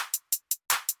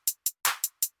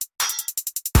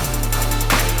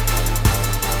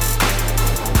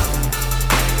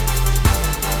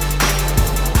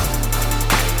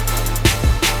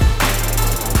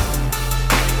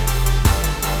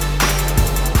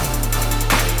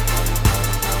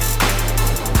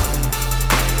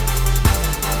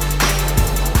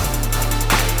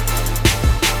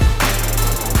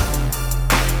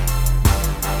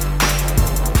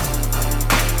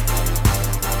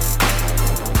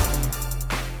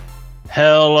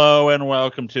Hello and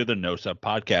welcome to the No Sub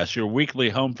Podcast, your weekly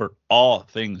home for all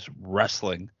things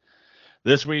wrestling.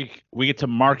 This week, we get to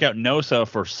mark out No Sub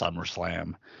for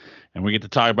SummerSlam, and we get to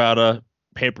talk about a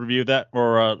pay-per-view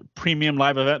or a premium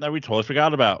live event that we totally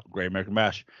forgot about, Great American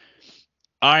Bash.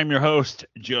 I'm your host,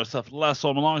 Joseph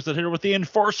Lessel. I'm alongside here with the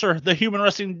enforcer, the Human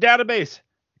Wrestling Database,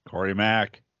 Corey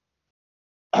Mack.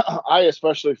 I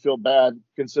especially feel bad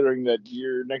considering that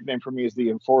your nickname for me is the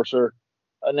Enforcer,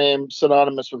 a name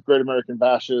synonymous with Great American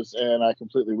Bashes, and I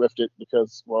completely whiffed it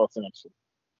because, well, it's NXT.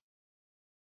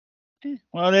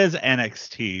 Well, it is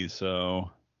NXT, so.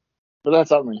 But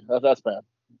that's not me. That's bad.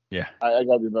 Yeah. I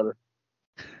gotta be better.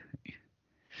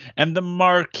 And the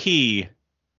marquee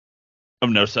of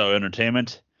No So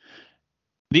Entertainment,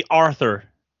 the author,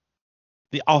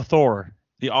 Mike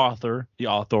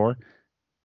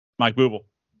Booble.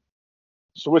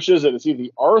 So which is it? Is he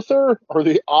the Arthur or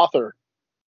the author?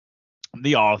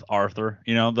 The Arthur,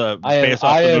 based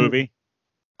off the movie.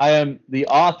 I am the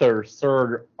author,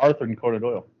 Sir Arthur Conan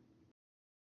Doyle.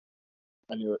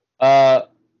 I knew it.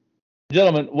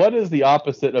 Gentlemen, what is the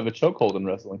opposite of a chokehold in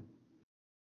wrestling?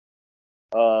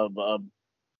 Hug?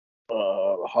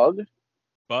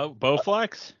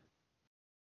 Bowflex?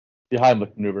 The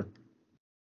Heimlich maneuver.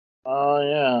 Oh,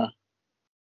 yeah.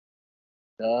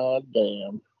 God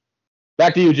damn.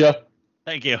 Back to you, Joe.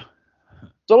 Thank you.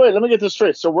 So wait, let me get this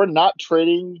straight. So we're not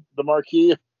trading the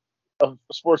marquee of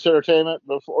sports entertainment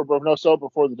before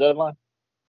the deadline?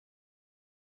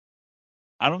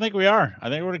 I don't think we are. I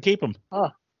think we're going to keep them. Huh.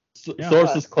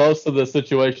 Sources close to the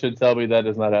situation tell me that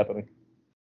is not happening.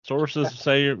 Sources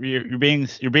say you're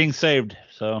being saved.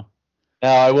 So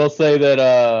now I will say that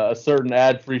a certain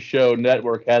ad-free show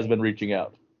network has been reaching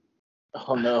out.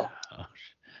 Oh no!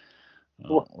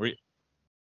 We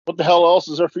What the hell else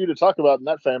is there for you to talk about in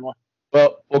that family?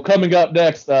 Well, coming up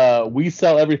next, we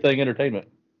sell everything entertainment.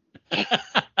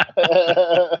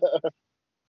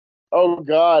 Oh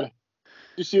God! Did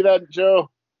you see that, Joe?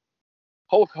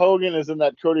 Hulk Hogan is in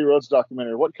that Cody Rhodes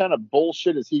documentary. What kind of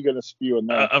bullshit is he going to spew in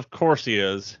there? Of course he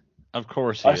is. Of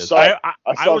course he is. I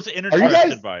was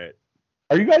interested by it.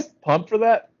 Are you guys pumped for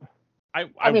that? I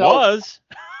was.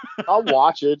 I'll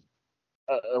watch it.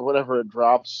 Whatever it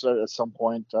drops at some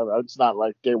point. It's not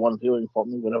like day one viewing for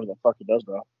me. Whatever the fuck it does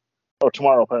drop. Oh,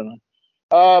 tomorrow apparently.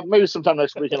 Maybe sometime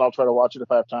next weekend I'll try to watch it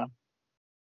if I have time.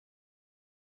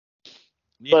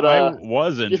 Yeah, but I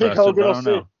was interested, but I don't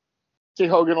know. See,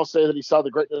 Hogan will say that he saw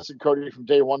the greatness in Cody from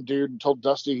day one, dude, and told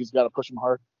Dusty he's got to push him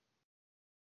hard.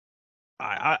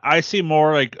 I see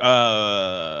more like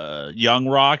Young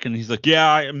Rock, and he's like,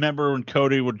 yeah, I remember when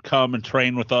Cody would come and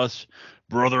train with us,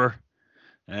 brother.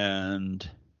 And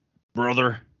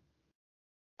brother.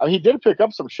 I mean, he did pick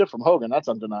up some shit from Hogan. That's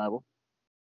undeniable.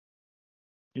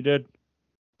 He did.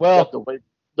 Well,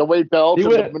 the weight belt, and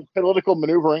the political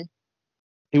maneuvering.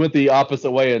 He went the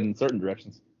opposite way in certain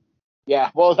directions.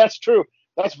 Yeah, well, that's true.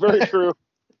 That's very true.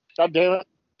 God damn it.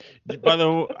 By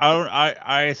the way,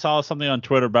 I saw something on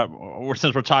Twitter about,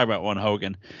 since we're talking about one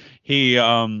Hogan, he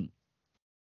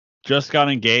just got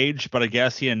engaged, but I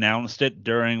guess he announced it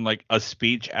during like a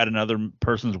speech at another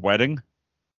person's wedding.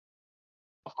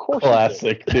 Of course.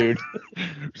 Classic, dude.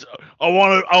 So I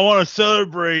want to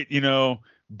celebrate,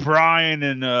 Brian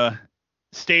and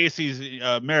Stacy's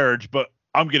marriage, but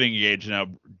I'm getting engaged now,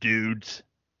 dudes.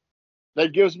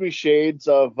 That gives me shades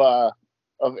of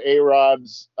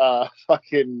A-Rod's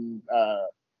fucking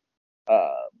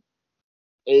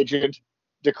agent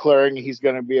declaring he's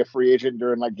going to be a free agent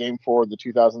during like Game 4 of the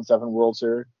 2007 World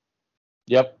Series.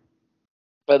 Yep.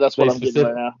 But that's what I'm getting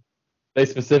right now. They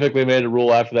specifically made a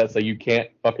rule after that, so you can't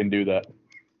fucking do that.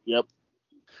 Yep.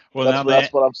 Well,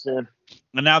 that's what I'm saying.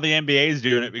 And now the NBA is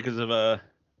doing it because of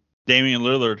Damian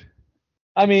Lillard.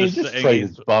 I mean, just trade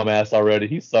his bum ass already.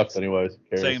 He sucks anyways.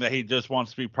 Saying that he just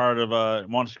wants to be part of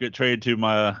wants to get traded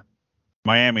to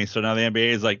Miami. So now the NBA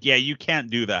is like, yeah, you can't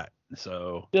do that.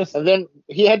 So and then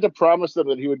he had to promise them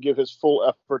that he would give his full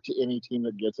effort to any team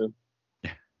that gets him.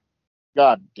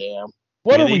 God damn.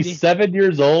 What are we, 7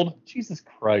 years old? Jesus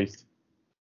Christ.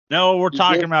 No, we're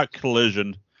talking about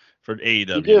Collision for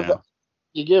AEW.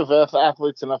 You give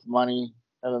athletes enough money,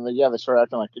 and then they start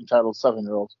acting like entitled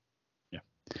 7-year-olds. Yeah.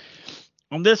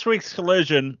 On this week's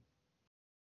Collision,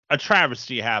 a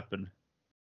travesty happened.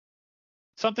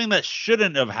 Something that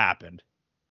shouldn't have happened.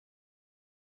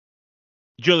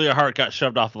 Julia Hart got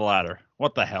shoved off the ladder.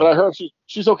 What the hell? But I heard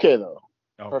she's okay though.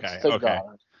 Okay.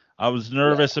 I was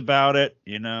nervous about it,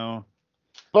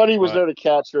 Buddy was there to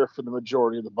catch her for the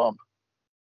majority of the bump.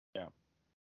 Yeah.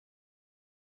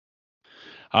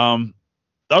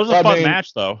 That was a fun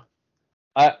match though.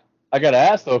 I gotta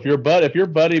ask though, if you're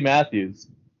Buddy Matthews,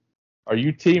 Are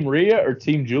you Team Rhea or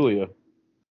Team Julia?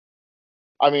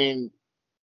 I mean,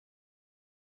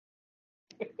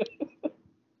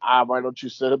 why don't you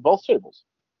sit at both tables?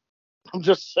 I'm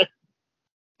just saying.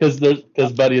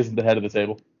 Because Buddy isn't the head of the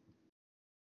table.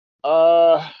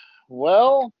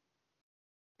 Well,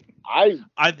 I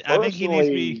think he needs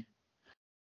to be.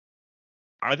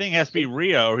 I think it has to be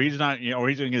Rhea, or he's not, or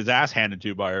he's going to get his ass handed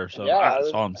to by her. So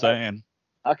that's all I'm saying.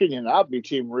 How can you not be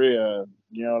Team Rhea?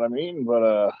 You know what I mean?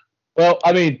 But well,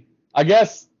 I mean, I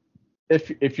guess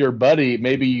if you're Buddy,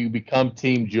 maybe you become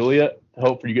Team Julia to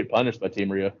hope for you get punished by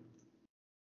Team Rhea.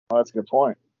 Well, that's a good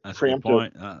point. That's a good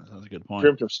point. That's a good point.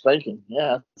 Preemptive spanking.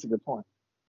 Yeah, that's a good point.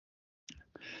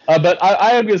 But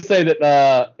I am going to say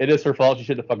that it is her fault. She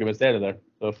shouldn't have fucking been standing there.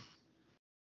 So.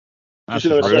 You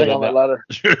should have been standing on that ladder.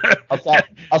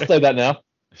 I'll say that now.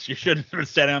 She shouldn't have been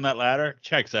standing on that ladder.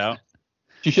 Checks out.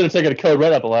 She should have taken a code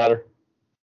red up the ladder.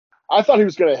 I thought he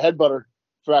was going to headbutt her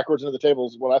backwards into the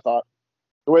tables. Is what I thought.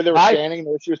 The way they were standing, the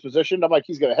way she was positioned, I'm like,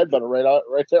 he's going to headbutt her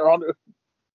right there onto it.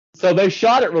 So they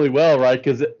shot it really well, right?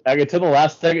 Because until the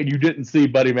last second, you didn't see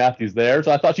Buddy Matthews there.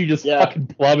 So I thought she just fucking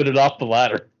plummeted off the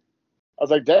ladder. I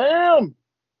was like, damn.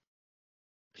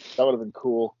 That would have been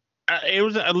cool. It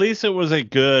was at least it was a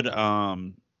good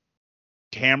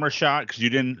camera shot because you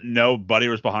didn't know Buddy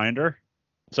was behind her.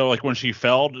 So like when she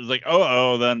fell, it was like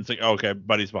then it's like okay,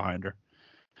 Buddy's behind her.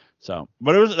 So,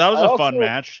 but that was a fun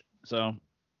match. So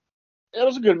it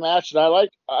was a good match, and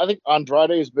I think Andrade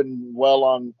has been well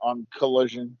on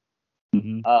Collision.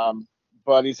 Mm-hmm.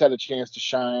 But he's had a chance to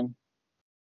shine.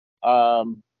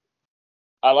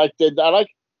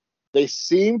 They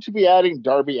seem to be adding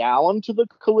Darby Allin to the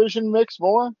Collision mix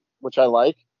more, which I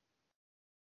like.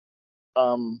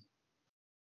 And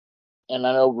I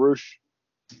know Roosh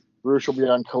will be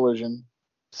on Collision.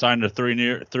 Signed a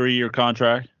 3-year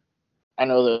contract. I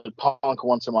know that Punk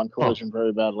wants him on Collision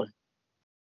very badly.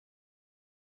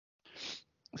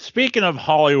 Speaking of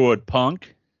Hollywood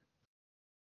Punk,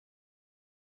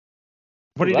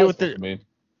 what do you do with the?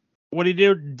 What he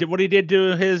did? What he did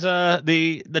to his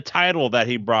the title that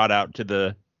he brought out to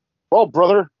the? Well,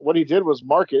 brother, what he did was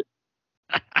mark it.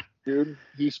 Dude,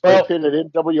 he spray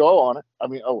painted NWO on it. I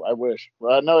mean, I wish.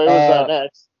 No, it was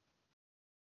next.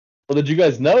 Well, did you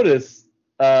guys notice?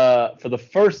 For the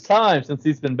first time since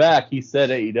he's been back, he said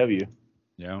AEW.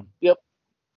 Yeah. Yep.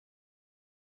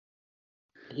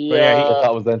 I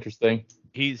thought was interesting.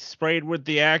 He sprayed with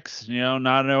the X,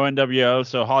 not no NWO,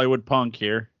 so Hollywood Punk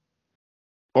here.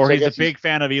 Or so he's a big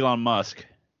fan of Elon Musk.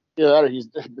 Yeah, he's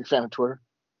a big fan of Twitter.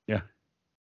 Yeah.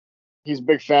 He's a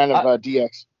big fan of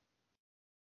DX.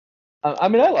 I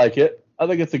mean, I like it. I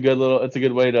think it's a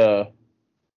good way to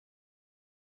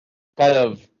kind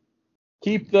of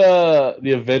keep the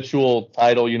eventual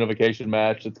title unification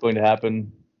match that's going to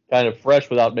happen kind of fresh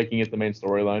without making it the main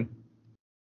storyline.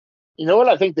 You know what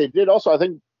I think they did also? I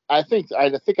think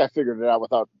I figured it out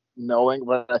without knowing,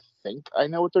 but I think I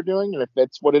know what they're doing, and if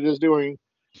that's what it is doing,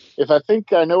 if I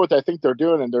think I know what I think they're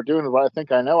doing, and they're doing what I think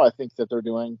that they're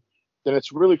doing, then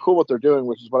it's really cool what they're doing,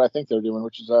 which is what I think they're doing,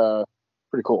 which is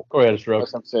pretty cool. Corey had a stroke.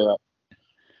 I have to say that.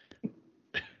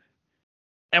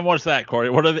 And what's that, Corey?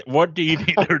 What do you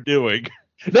think they're doing?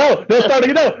 No,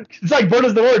 starting. No, it's like bird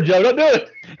is the word, Joe. Don't do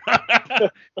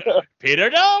it. Peter,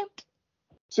 don't.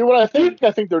 See, what I think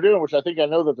they're doing, which I think I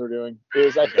know that they're doing,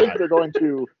 is I think they're going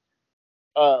to.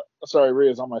 Sorry,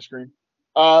 Rhea's on my screen.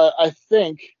 I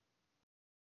think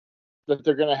that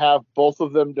they're going to have both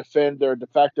of them defend their de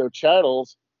facto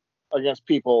titles against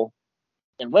people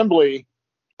in Wembley,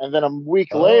 and then a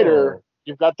week later,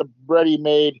 you've got the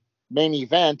ready-made main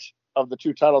event of the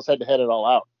two titles head-to-head it all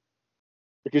out.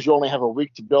 Because you only have a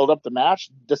week to build up the match.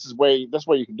 This way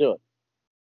you can do it.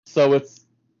 So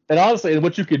and honestly,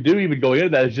 what you could do even going into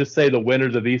that is just say the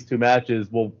winners of these two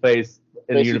matches will face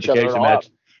in a unification match,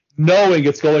 knowing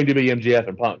it's going to be MJF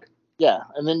and Punk. Yeah,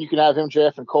 and then you can have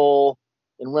MJF and Cole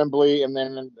in Wembley, and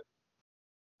then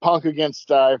Punk against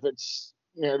if it's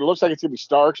it looks like it's gonna be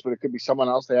Starks, but it could be someone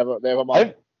else. They have a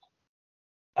match.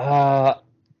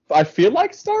 I feel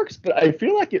like Starks, but I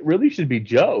feel like it really should be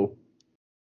Joe.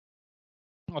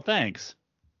 Well, thanks.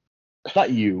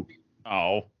 Not you.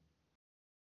 Oh.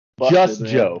 Just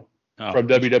Joe from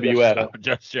WWF.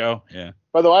 Just Joe, yeah.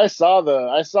 By the way, I saw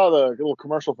the little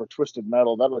commercial for Twisted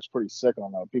Metal. That looks pretty sick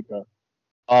on Pico.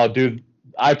 Oh, dude,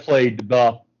 I played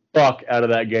the fuck out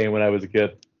of that game when I was a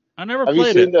kid. I never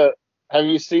played it. Have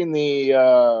you seen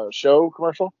the show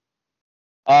commercial?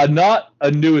 Not a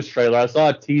newest trailer. I saw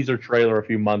a teaser trailer a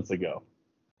few months ago.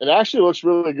 It actually looks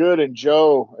really good, and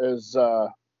Joe is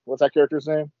what's that character's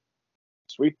name?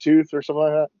 Sweet Tooth or something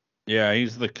like that. Yeah,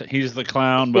 he's the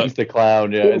clown, but he's the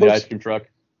clown. Yeah, in the ice cream truck.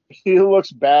 He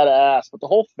looks badass, but the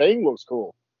whole thing looks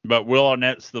cool. But Will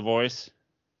Arnett's the voice.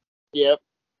 Yep.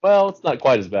 Well, it's not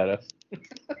quite as badass.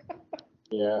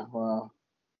 Yeah. Well.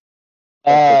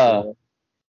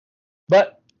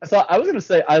 But so I was gonna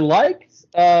say I liked.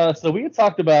 So we had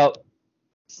talked about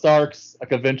Starks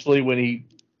like eventually when he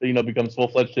becomes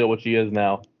full-fledged heel, which he is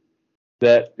now.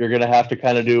 That you're gonna have to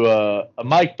kind of do a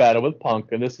mic battle with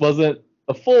Punk, and this wasn't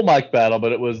a full mic battle,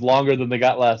 but it was longer than they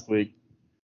got last week.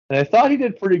 And I thought he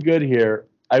did pretty good here.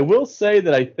 I will say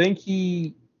that I think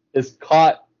he is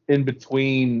caught in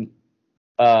between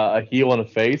a heel and a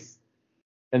face,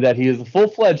 and that he is a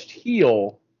full-fledged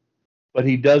heel, but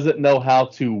he doesn't know how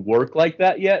to work like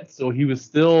that yet. So he was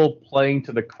still playing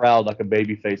to the crowd like a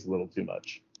babyface a little too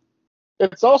much.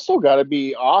 It's also got to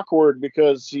be awkward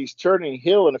because he's turning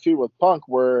heel in a feud with Punk,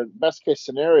 where best case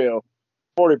scenario,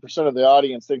 40% of the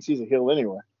audience thinks he's a heel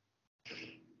anyway.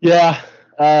 Yeah,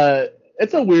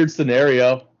 it's a weird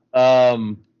scenario.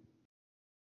 And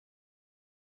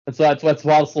so that's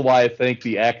also why I think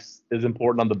the X is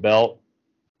important on the belt.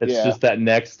 It's just that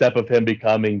next step of him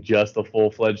becoming just a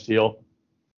full-fledged heel.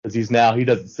 Because he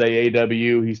doesn't say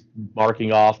AEW, he's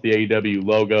marking off the AEW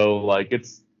logo. Like,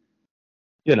 it's,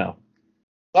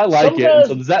 I like it. And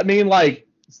so does that mean, like,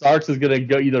 Starks is going to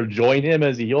go either join him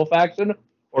as a heel faction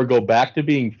or go back to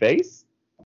being face?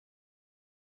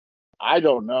 I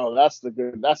don't know. That's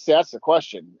the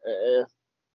question.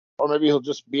 Or maybe he'll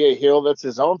just be a heel that's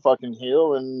his own fucking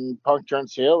heel, and Punk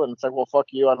turns heel, and it's like, well, fuck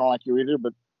you, I don't like you either,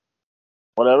 but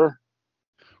whatever.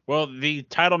 Well, the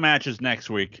title match is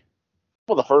next week.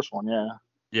 Well, the first one, yeah.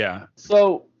 Yeah.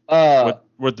 So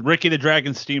with Ricky the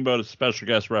Dragon Steamboat as special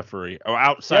guest referee, or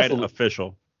outside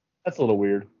official. That's a little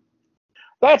weird.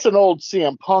 That's an old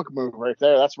CM Punk move right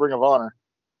there. That's Ring of Honor.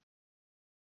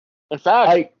 In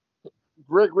fact,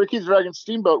 Ricky the Dragon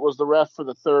Steamboat was the ref for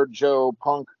the third Joe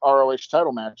Punk ROH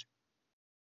title match.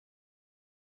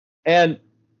 And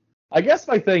I guess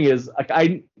my thing is,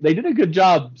 they did a good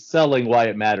job selling why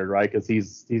it mattered, right? Because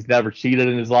he's never cheated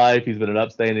in his life. He's been an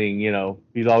upstanding,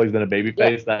 he's always been a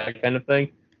babyface, that kind of thing.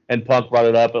 And Punk brought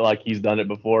it up, like he's done it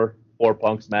before for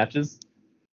Punk's matches.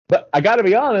 But I got to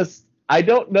be honest, I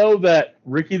don't know that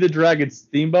Ricky the Dragon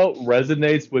Steamboat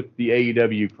resonates with the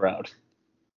AEW crowd.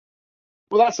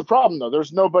 Well, that's the problem, though.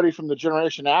 There's nobody from the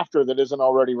generation after that isn't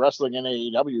already wrestling in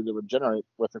AEW that would generate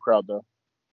with the crowd, though.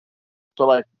 So,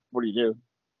 like, what do? You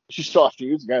still have to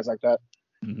use guys like that.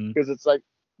 Because it's like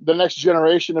the next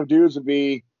generation of dudes would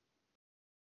be,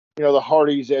 the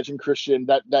Hardys, Edge, and Christian,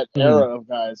 that era of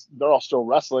guys. They're all still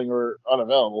wrestling or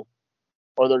unavailable,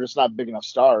 or they're just not big enough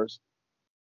stars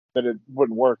that it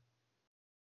wouldn't work.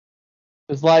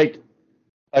 It's like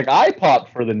I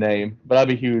popped for the name, but I'm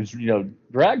a huge,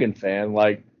 Dragon fan.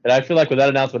 Like, and I feel like when that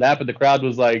announcement happened, the crowd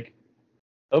was like,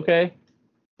 okay.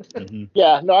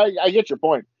 Yeah, no, I get your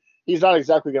point. He's not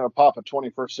exactly going to pop a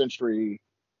 21st century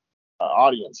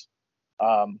audience.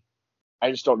 I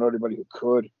just don't know anybody who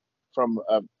could from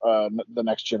the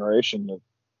next generation.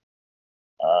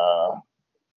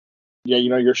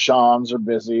 Your Shawns are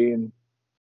busy and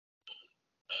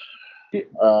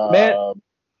man,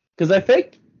 because I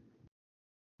think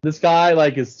this guy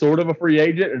is sort of a free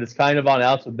agent and is kind of on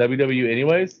outs with WWE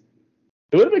anyways.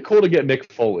 It would have been cool to get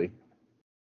Mick Foley.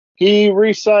 He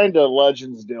re-signed a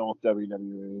Legends deal with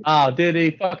WWE. Oh, did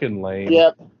he? Fucking lame.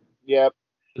 Yep.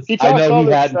 I know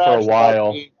he hadn't for a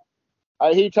while.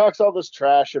 He talks all this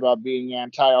trash about being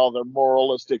anti all the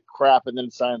moralistic crap and then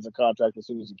signs a contract as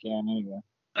soon as he can anyway.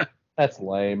 That's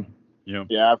lame.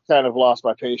 Yeah, I've kind of lost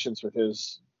my patience with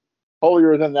his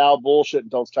holier than thou bullshit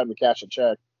until it's time to cash a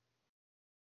check.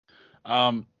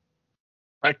 A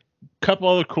couple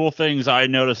other cool things I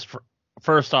noticed.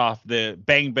 First off, the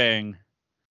Bang Bang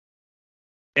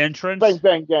entrance. Bang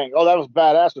Bang Gang. Oh, that was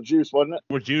badass with Juice, wasn't it?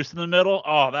 With Juice in the middle.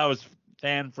 Oh, that was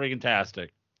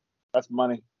fan-freaking-tastic. That's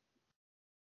money.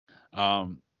 I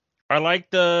like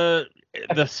the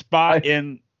spot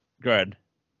in. Go ahead.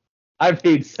 I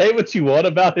mean, say what you want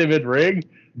about him in ring.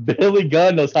 Billy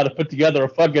Gunn knows how to put together a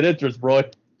fucking entrance, bro.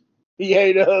 Yeah,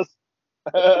 he does.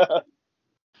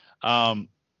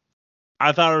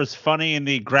 I thought it was funny in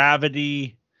the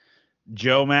Gravity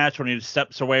Joe match when he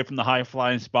steps away from the high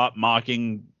flying spot,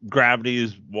 mocking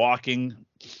Gravity's walking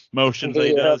motions that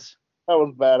he does. That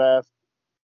was badass.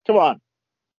 Come on.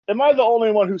 Am I the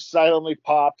only one who silently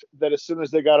popped that as soon as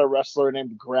they got a wrestler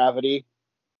named Gravity,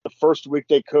 the first week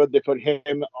they put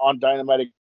him on Dynamite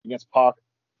against Pac?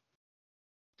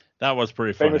 That was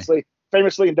pretty funny.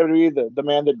 Famously in WWE, the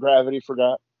man that Gravity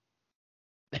forgot.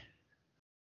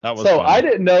 That was so funny. I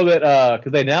didn't know that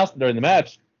because they announced it during the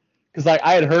match. because like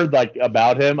I had heard like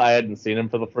about him. I hadn't seen him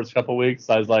for the first couple weeks.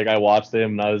 So I was like, I watched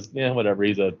him and I was, yeah, whatever.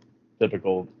 He's a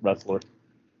typical wrestler,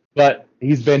 but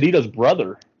he's Bandito's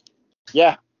brother.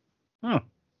 Yeah. Huh.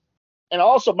 And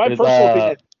also, my His, personal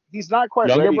opinion, he's not quite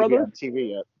younger ready to be brother? on TV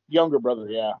yet. Younger brother,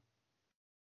 yeah.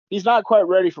 He's not quite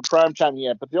ready for prime time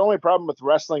yet. But the only problem with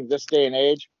wrestling this day and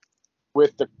age,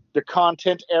 with the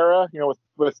content era, you know,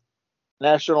 with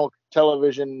national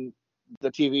television,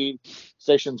 the TV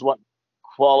stations want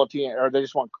quality, or they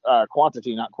just want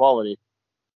quantity, not quality.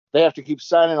 They have to keep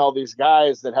signing all these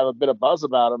guys that have a bit of buzz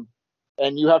about them,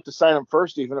 and you have to sign them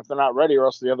first, even if they're not ready, or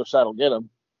else the other side will get them.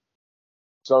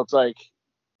 So it's like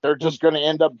they're just going to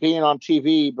end up being on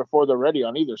TV before they're ready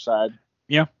on either side.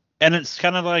 Yeah. And it's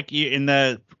kind of like in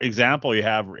the example you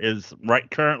have is right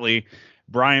currently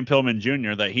Brian Pillman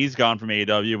Jr. that he's gone from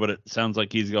AEW, but it sounds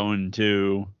like he's going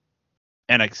to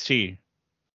NXT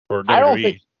or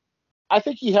WWE. I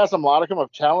think he has a modicum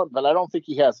of talent, but I don't think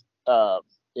he has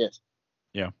it.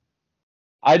 Yeah.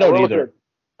 I don't either.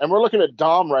 And we're looking at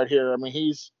Dom right here. I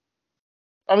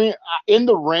mean, in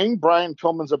the ring, Brian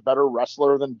Pillman's a better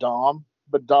wrestler than Dom,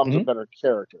 but Dom's a better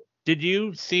character. Did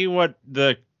you see what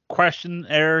the question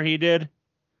error he did?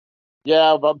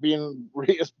 Yeah, about being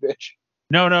Rhea's bitch.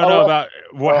 No, about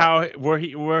how were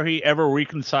he ever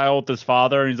reconciled with his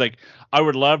father? And he's like, I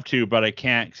would love to, but I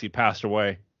can't because he passed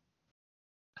away.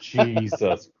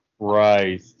 Jesus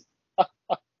Christ.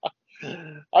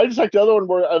 I just like the other one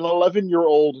where an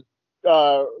 11-year-old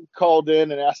called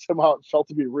in and asked him how it felt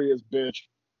to be Rhea's bitch.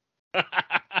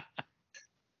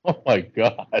 Oh my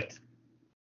God.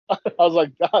 I was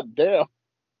like, God damn.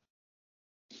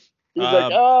 He's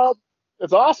like,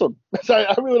 it's awesome.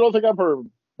 I really don't think I'm her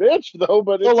bitch though,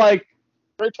 but it's so like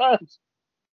great times.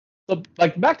 So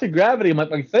like back to Gravity,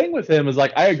 my thing with him is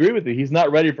like I agree with you. He's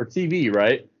not ready for TV,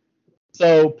 right?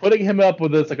 So putting him up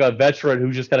with this like a veteran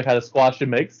who's just gonna kind of squash him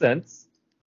makes sense.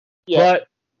 Yeah. But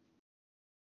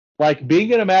like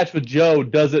being in a match with Joe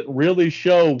doesn't really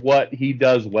show what he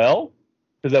does well,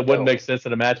 because that wouldn't make sense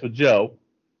in a match with Joe.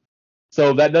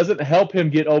 So that doesn't help him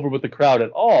get over with the crowd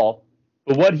at all.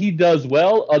 But what he does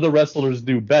well, other wrestlers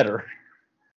do better.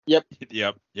 Yep.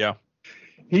 Yeah.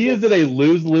 He is in a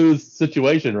lose-lose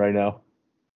situation right now.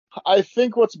 I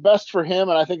think what's best for him,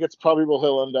 and I think it's probably where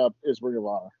he'll end up, is Ring of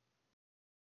Honor.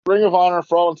 Ring of Honor,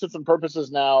 for all intents and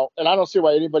purposes now, and I don't see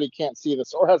why anybody can't see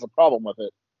this or has a problem with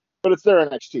it, but it's their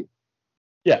NXT.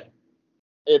 Yeah.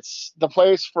 It's the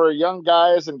place for young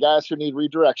guys and guys who need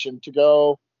redirection to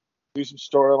go do some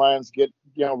storylines, get,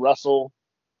 wrestle.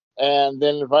 And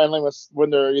then finally, when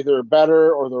they're either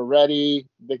better or they're ready,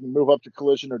 they can move up to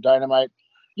Collision or Dynamite.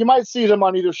 You might see them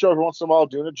on either show every once in a while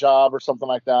doing a job or something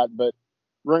like that. But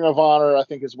Ring of Honor, I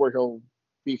think, is where he'll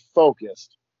be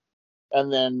focused.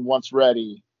 And then once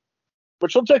ready,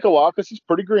 which will take a while because he's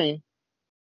pretty green.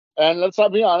 And let's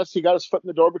not be honest, he got his foot in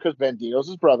the door because Bandito's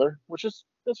his brother, which is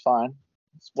fine.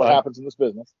 It's what happens in this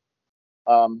business.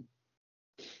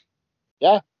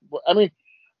 Yeah, I mean,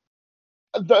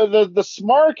 the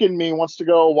smark in me wants to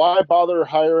go, why bother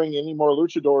hiring any more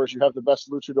luchadors? You have the best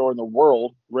luchador in the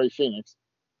world, Rey Fenix.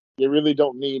 You really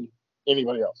don't need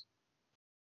anybody else.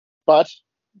 But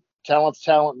talent's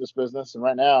talent in this business, and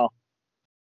right now,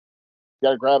 you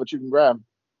got to grab what you can grab.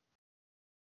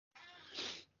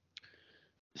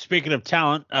 Speaking of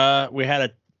talent, we had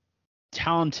a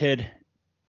talented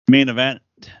main event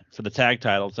for the tag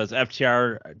titles as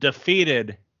FTR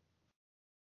defeated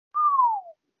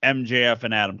MJF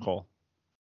and Adam Cole.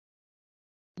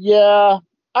 Yeah,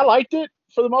 I liked it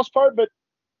for the most part, but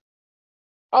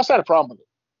I also had a problem with it.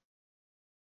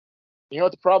 You know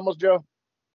what the problem was, Joe?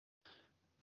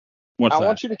 What's that? I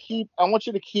want you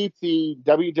to keep the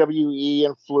WWE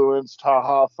influenced,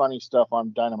 haha, funny stuff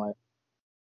on Dynamite.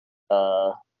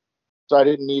 So I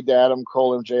didn't need the Adam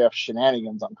Cole MJF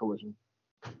shenanigans on Collision.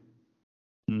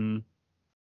 Mm-hmm.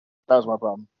 That was my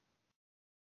problem.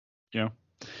 Yeah.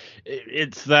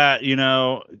 It's that,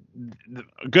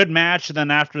 good match, and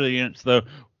then after it's the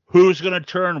who's going to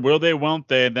turn, will they, won't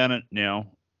they, and then Yeah,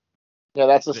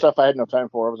 that's the stuff I had no time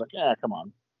for. I was like, yeah, come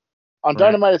on. On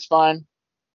Dynamite, it's fine.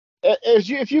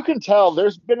 If you can tell,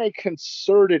 there's been a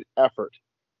concerted effort,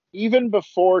 even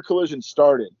before Collision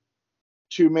started,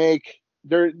 to make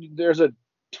there's a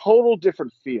total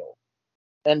different feel.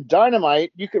 And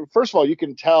Dynamite, you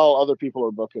can tell other people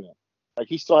are booking it. Like,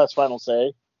 he still has final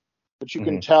say, but you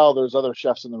can tell there's other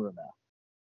chefs in the room now.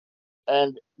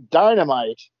 And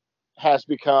Dynamite has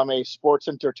become a sports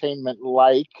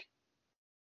entertainment-like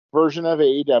version of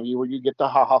AEW, where you get the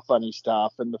haha funny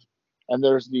stuff, and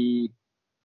there's the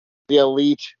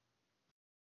elite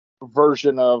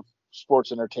version of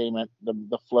sports entertainment,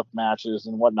 the flip matches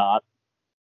and whatnot.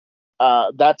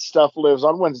 That stuff lives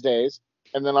on Wednesdays,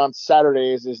 and then on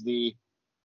Saturdays is the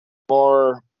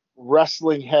more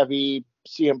wrestling heavy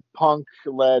CM Punk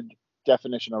led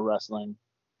definition of wrestling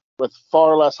with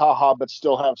far less haha, but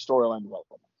still have storyline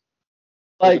development.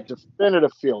 Like a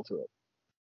definitive feel to it.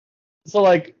 So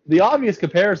like the obvious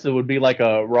comparison would be like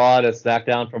a Raw to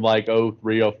SmackDown from like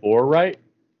 03, 04, right?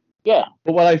 Yeah.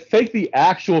 But what I think the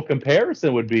actual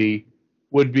comparison would be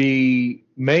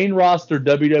main roster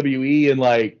WWE in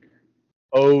like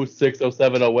 06,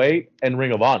 07, 08 and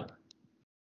Ring of Honor.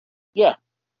 Yeah.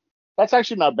 That's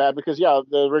actually not bad because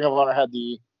the Ring of Honor had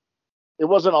it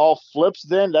wasn't all flips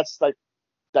then. That's like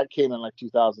that came in like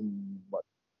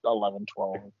 2011,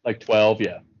 12. Like 12,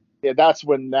 yeah. Yeah, that's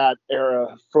when that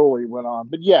era fully went on.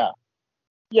 But yeah,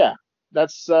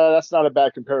 that's not a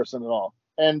bad comparison at all.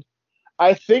 And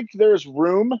I think there's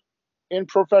room in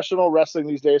professional wrestling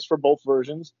these days for both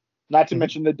versions, not to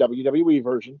mention the WWE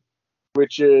version,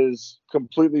 which is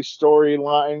completely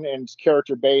storyline and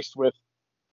character based with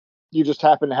you just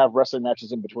happen to have wrestling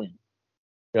matches in between.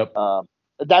 Yep.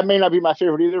 That may not be my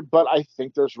favorite either, but I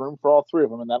think there's room for all three of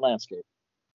them in that landscape.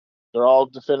 They're all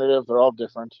definitive. They're all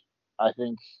different. I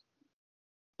think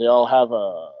they all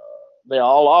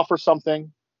offer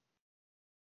something.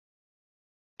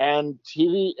 And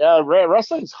TV,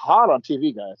 wrestling's hot on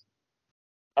TV, guys.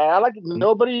 I like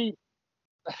nobody.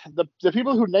 The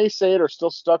people who naysay it are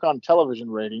still stuck on television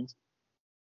ratings.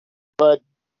 But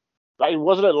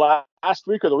wasn't it last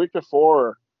week or the week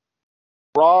before?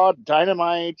 Raw,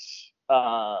 Dynamite,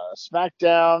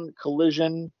 SmackDown,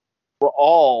 Collision were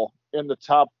all in the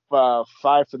top 5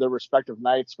 for their respective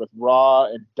nights, with Raw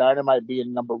and Dynamite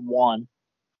being number 1. In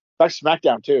fact,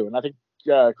 SmackDown too, and I think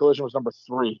Collision was number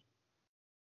 3,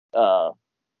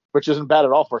 which isn't bad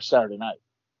at all for a Saturday night.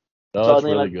 No, that's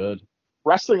really good.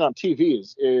 Wrestling on TV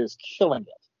is killing it.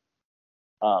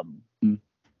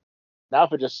 Now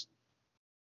if it just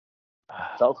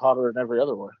felt hotter than every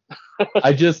other one.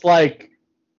 I just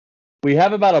we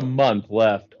have about a month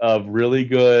left of really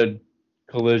good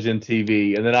Collision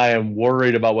TV, and then I am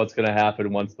worried about what's going to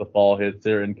happen once the fall hits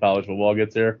here and college football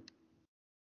gets here.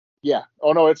 Yeah.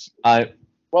 Oh no,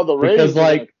 the ratings are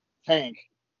going to tank.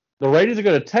 The ratings are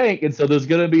going to tank, and so there's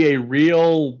going to be a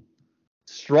real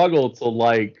struggle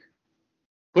to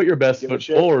put your best foot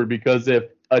forward, because if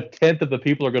a tenth of the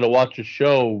people are going to watch a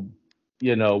show,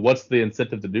 what's the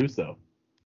incentive to do so?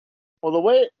 Well, the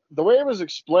way it was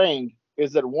explained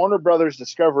is that Warner Brothers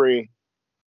Discovery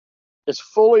is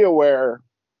fully aware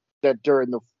that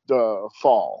during the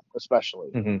fall, especially,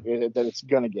 that it's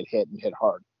going to get hit and hit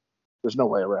hard. There's no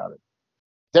way around it.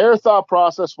 Their thought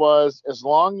process was, as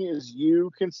long as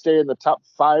you can stay in the top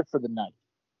 5 for the night.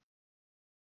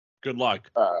 Good luck.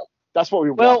 That's what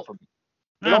we want from you.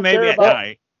 No, maybe at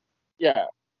night. Yeah.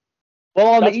 Well,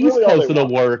 on the East Coast,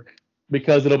 it'll work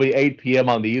because it'll be 8 p.m.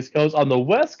 on the East Coast. On the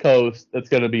West Coast, it's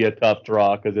going to be a tough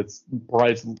draw because it's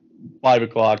 5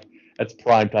 o'clock. That's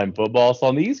primetime football. So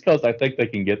on the East Coast, I think they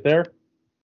can get there.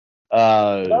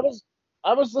 I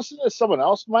was listening to someone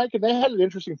else, Mike, and they had an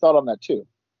interesting thought on that too.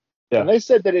 Yeah. And they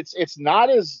said that it's not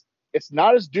as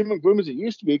doom and gloom as it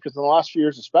used to be, because in the last few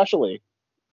years, especially,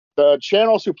 the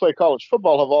channels who play college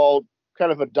football have all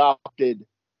kind of adopted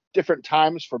different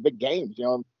times for big games.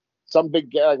 Some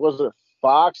big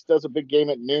Fox does a big game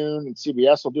at noon, and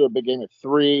CBS will do a big game at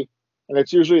 3, and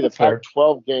it's usually the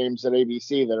Pac-12 games at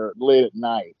ABC that are late at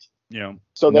night. Yeah.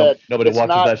 So that nobody watches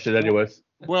that shit anyways.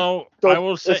 Well, so I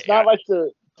will say it's not like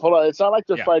it's not like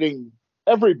they're fighting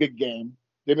every big game.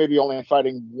 They may be only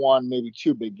fighting 1, maybe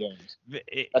 2 big games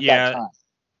at that time.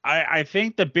 I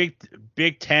think the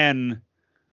Big Ten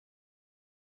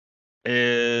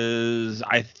is,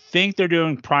 I think they're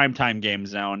doing primetime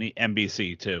games now on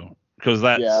NBC too, because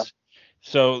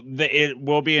so it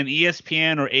will be an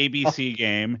ESPN or ABC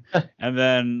game, and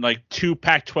then 2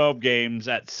 Pac-12 games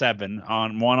at 7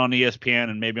 one on ESPN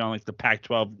and maybe on the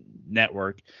Pac-12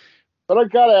 network. But I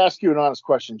gotta ask you an honest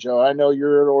question, Joe. I know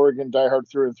you're an Oregon diehard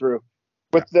through and through.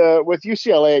 With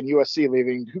UCLA and USC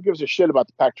leaving, who gives a shit about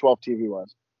the Pac-12 TV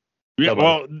ones? Yeah, nobody.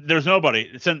 Well, there's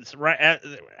nobody, since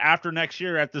after next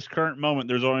year, at this current moment,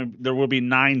 there will be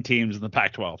 9 teams in the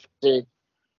Pac-12. See,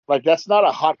 that's not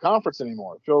a hot conference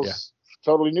anymore. It feels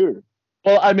totally new.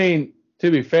 Well, I mean, to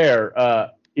be fair,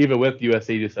 even with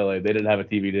USC UCLA, they didn't have a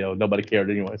TV deal. Nobody cared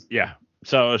anyways. Yeah.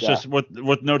 So it's just with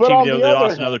no TV deal, they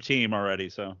lost another team already.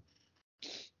 So.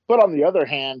 But on the other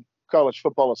hand, college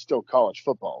football is still college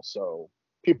football, so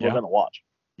people are going to watch.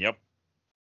 Yep.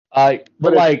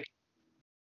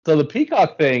 So the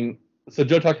Peacock thing. So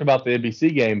Joe talked about the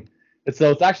NBC game. It's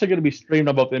actually going to be streamed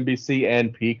on both NBC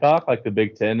and Peacock, like the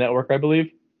Big Ten network, I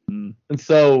believe. And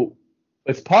so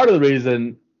it's part of the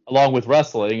reason along with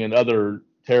wrestling and other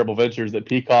terrible ventures, that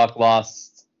Peacock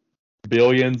lost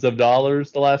billions of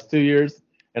dollars the last 2 years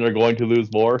and are going to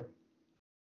lose more.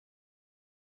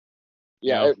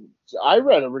 Yeah, I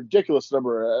read a ridiculous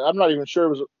number. I'm not even sure it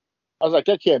was. I was like,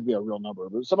 that can't be a real number.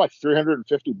 But it was something like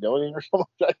 350 billion or something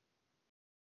like that.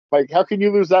 Like, how can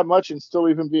you lose that much and still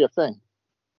even be a thing?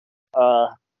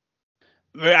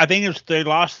 I think they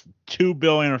lost 2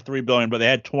 billion or 3 billion, but they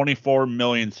had 24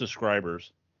 million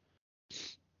subscribers.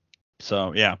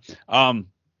 So yeah, but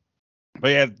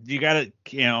yeah, you got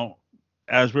to,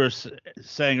 as we were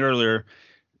saying earlier,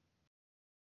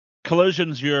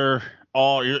 Collision's your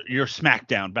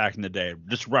SmackDown back in the day,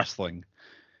 just wrestling,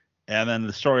 and then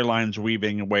the storylines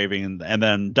weaving and waving, and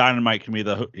then Dynamite can be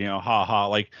the ha ha.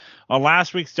 Like on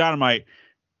last week's Dynamite,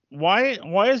 why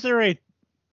is there a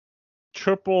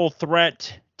triple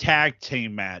threat tag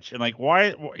team match, and like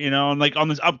why and like on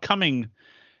this upcoming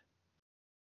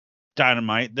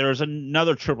Dynamite there's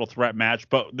another triple threat match,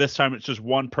 but this time it's just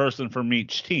one person from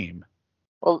each team.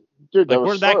 Well, dude, like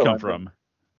where'd that come from?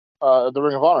 The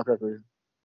Ring of Honor pay-per-view.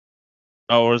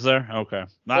 Oh, was there? Okay,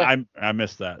 Yeah. I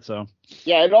missed that. So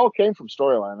yeah, it all came from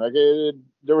storyline. Like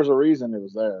there was a reason it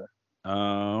was there.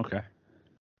 Okay.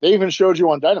 They even showed you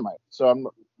on Dynamite, so I'm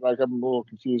a little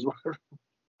confused.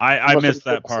 I missed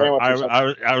that part.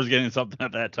 I was getting something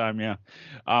at that time, yeah.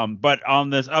 But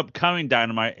on this upcoming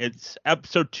Dynamite, it's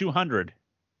episode 200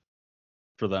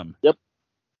 for them. Yep.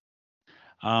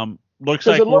 Looks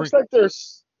like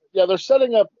they're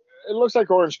setting up. It looks like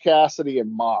Orange Cassidy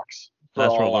and Mox.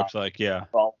 That's what it looks like, yeah.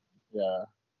 Yeah.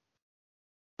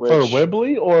 For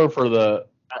Wembley or for the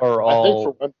or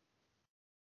all? I think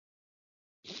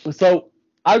for so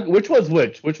which one's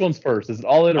which? Which one's first? Is it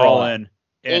all in or all in?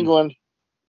 England.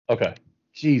 Okay.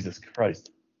 Jesus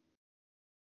Christ.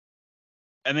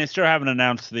 And they still haven't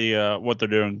announced the what they're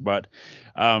doing, but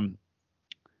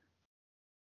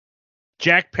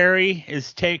Jack Perry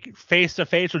is face to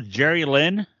face with Jerry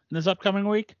Lynn this upcoming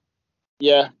week.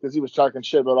 Yeah, because he was talking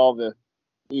shit about all the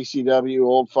ECW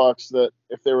old fucks that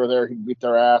if they were there, he'd beat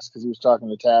their ass because he was talking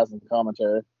to Taz in the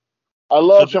commentary. I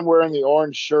loved him wearing the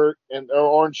orange shirt or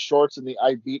orange shorts and the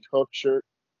I Beat Hook shirt.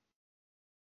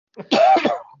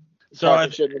 So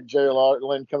Jerry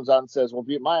Lynn comes out and says, "Well,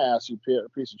 beat my ass, you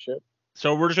piece of shit."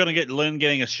 So we're just gonna get Lynn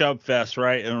getting a shove fest,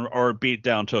 right, or a beat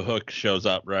down to Hook shows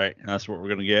up, right? And that's what we're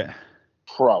gonna get.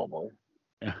 Probably.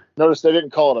 Yeah. Notice they didn't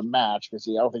call it a match because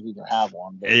I don't think you can have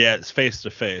one. But... Yeah, it's face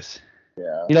to face.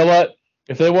 Yeah. You know what?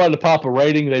 If they wanted to pop a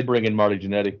rating, they'd bring in Marty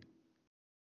Jannetty.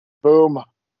 Boom.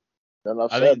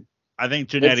 Enough said. I think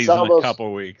Jannetty's in a couple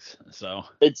of weeks, so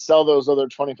they'd sell those other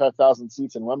 25,000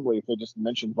 seats in Wembley if they just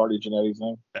mentioned Marty Jannetty's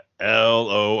name.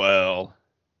 LOL.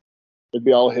 It'd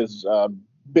be all his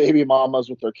baby mamas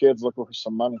with their kids looking for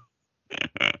some money.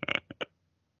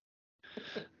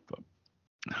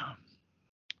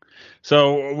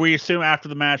 So we assume after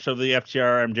the match of the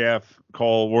FTR MJF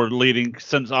Cole, we're leading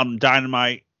since on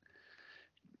Dynamite.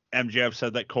 MJF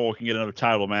said that Cole can get another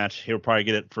title match. He'll probably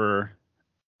get it for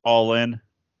All In.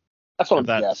 That's what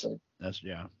I'm guessing.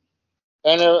 Yeah.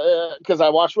 And because I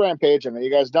watched Rampage, and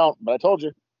you guys don't, but I told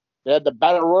you they had the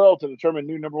Battle Royal to determine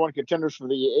new number one contenders for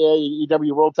the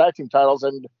AEW World Tag Team titles,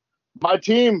 and my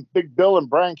team, Big Bill and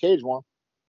Brian Cage, won.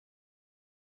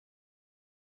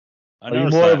 Are you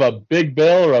more of a Big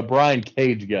Bill or a Brian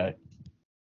Cage guy?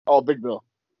 Oh, Big Bill.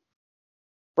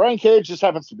 Brian Cage just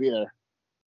happens to be there.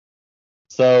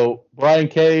 So Brian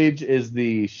Cage is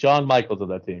the Shawn Michaels of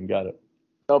that team. Got it.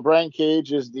 No, Brian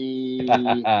Cage is he's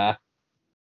the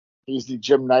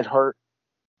Jim Neidhart.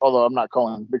 Although I'm not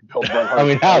calling him Big Bill. I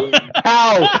mean,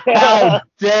 how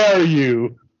dare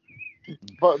you?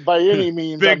 But by any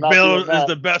means, Big Bill is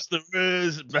the best there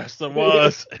is, best there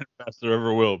was, and best there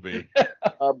ever will be.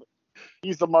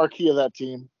 He's the marquee of that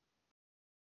team.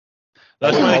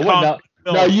 That's why they call him.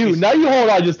 Now you hold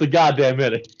on just a goddamn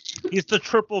minute. He's the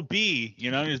triple B,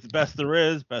 he's the best there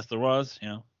is, best there was,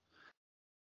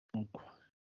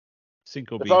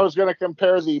 Cinco B. If I was going to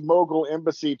compare the Mogul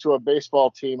Embassy to a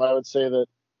baseball team, I would say that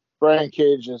Brian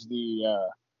Cage is the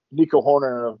Nico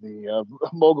Horner of the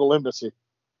Mogul Embassy.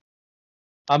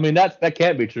 I mean, that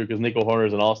can't be true because Nico Horner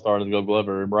is an all-star in the Gold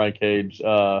Glover, and Brian Cage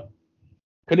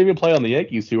couldn't even play on the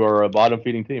Yankees, who are a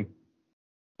bottom-feeding team.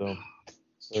 So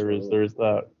there is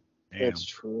that. Damn. It's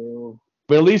true.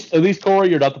 But at least Corey,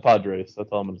 you're not the Padres. That's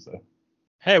all I'm gonna say.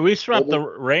 Hey, we swept the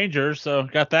Rangers, so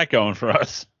got that going for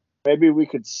us. Maybe we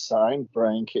could sign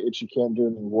Brian Cage. You can't do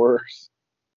any worse.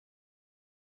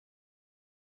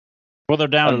 Well, they're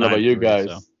down. I don't know about you guys,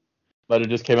 so. But it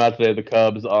just came out today. The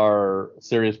Cubs are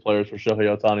serious players for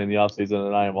Shohei Ohtani in the offseason,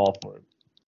 and I am all for it.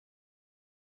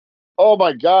 Oh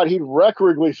my God, he wrecked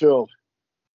Wrigley Field.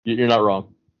 You're not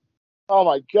wrong. Oh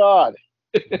my God.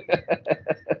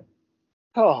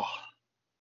 Oh.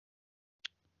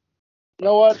 You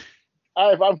know what?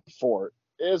 I'm for it.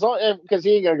 Because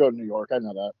he ain't gonna go to New York. I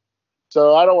know that.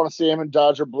 So I don't want to see him in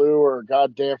Dodger blue or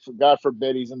God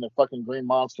forbid he's in the fucking Green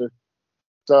Monster.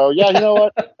 So yeah, you know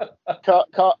what?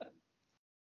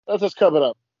 Let's just cub it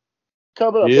up.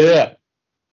 Cub it up. Yeah.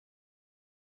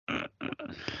 All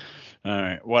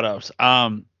right. What else?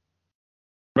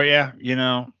 But yeah,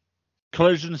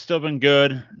 Collision's still been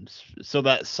good. So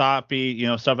that soppy,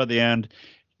 stuff at the end,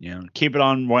 keep it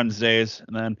on Wednesdays.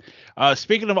 And then,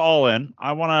 speaking of All In,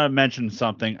 I want to mention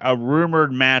something, a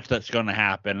rumored match that's going to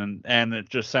happen, and it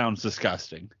just sounds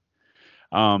disgusting.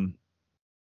 Will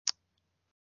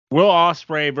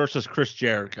Ospreay versus Chris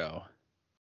Jericho.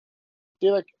 See,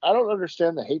 I don't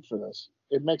understand the hate for this.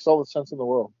 It makes all the sense in the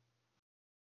world.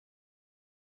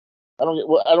 I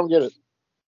don't get it.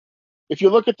 If you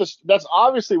look at this, that's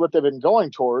obviously what they've been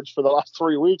going towards for the last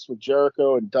 3 weeks with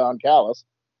Jericho and Don Callis.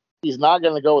 He's not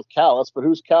going to go with Callis, but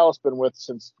who's Callis been with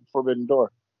since Forbidden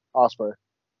Door? Ospreay.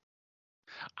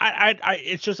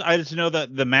 I just know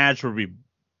that the match would be,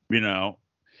 will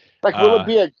it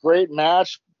be a great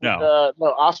match? No.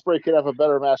 No. Ospreay could have a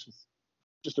better match with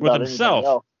just about with himself. Anybody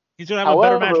else. He's going to have a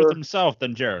better match with himself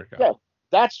than Jericho. Yeah,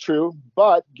 that's true.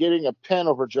 But getting a pin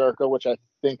over Jericho, which I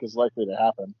think is likely to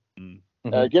happen,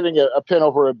 getting a pin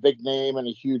over a big name in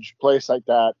a huge place like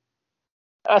that,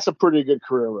 that's a pretty good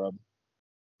career run.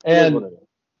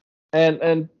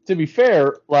 And to be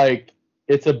fair,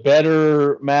 it's a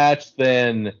better match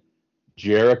than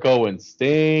Jericho and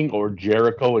Sting or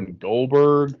Jericho and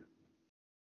Goldberg.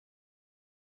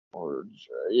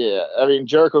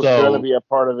 Jericho's going to be a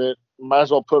part of it. Might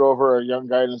as well put over a young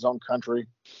guy in his own country.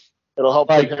 It'll help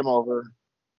put him over.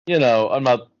 I'm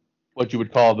not what you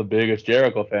would call the biggest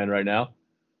Jericho fan right now,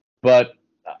 but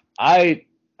I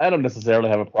don't necessarily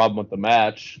have a problem with the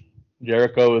match.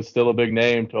 Jericho is still a big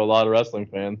name to a lot of wrestling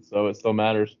fans, so it still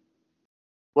matters.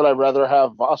 Would I rather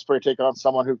have Ospreay take on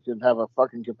someone who can have a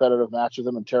fucking competitive match with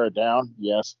him and tear it down?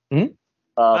 Yes. Mm-hmm.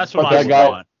 That's what I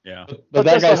want. Yeah. But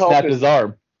that guy snapped his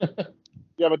arm.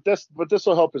 Yeah, but this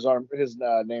will help his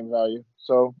name value.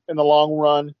 So in the long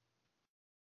run,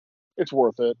 it's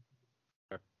worth it.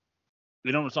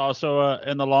 You know what's also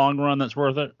in the long run that's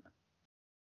worth it?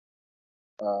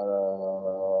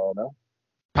 No.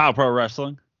 Power Pro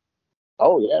Wrestling.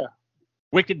 Oh yeah.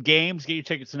 Wicked Games. Get your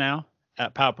tickets now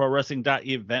at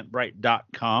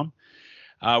powerprowrestling.eventbrite.com.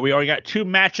 We already got 2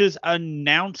 matches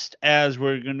announced as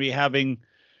we're going to be having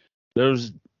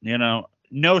those, No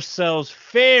Cell's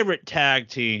favorite tag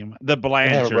team, the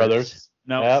Blanchards. Brothers.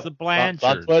 No, It's the Blanchards. It's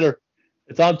on Twitter.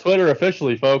 It's on Twitter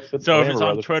officially, folks. So if it's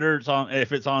on Twitter,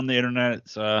 if it's on the internet,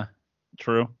 it's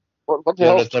true. What the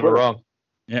hell is never wrong.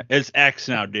 Yeah, it's X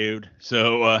now, dude.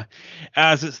 So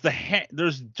as it's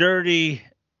there's Dirty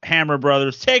Hammer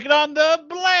Brothers taking on the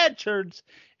Blanchards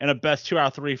in a best 2 out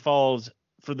of 3 falls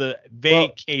for the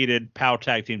vacated POW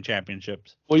Tag Team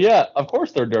Championships. Well, yeah, of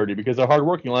course they're dirty because they're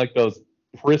hardworking, like those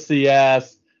prissy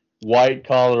ass white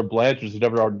collar Blanchards who've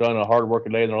never done a hard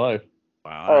working day in their life.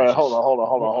 Wow. All right, hold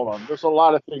on. There's a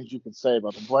lot of things you can say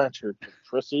about the Blanchards.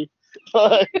 Prissy?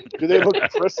 Do they look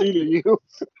prissy to you?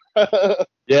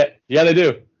 Yeah, they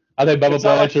do. I think Bubba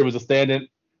Blanchard was a stand-in.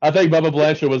 I think Bubba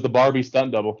Blanchard was the Barbie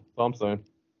stunt double. That's all I'm saying.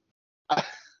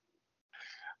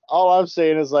 All I'm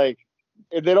saying is they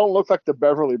don't look like the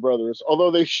Beverly Brothers, although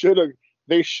they should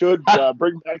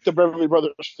bring back the Beverly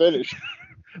Brothers finish.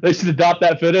 They should adopt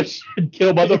that finish and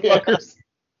kill motherfuckers.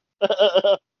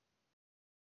 Yeah.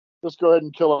 Just go ahead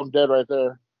and kill them dead right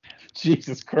there.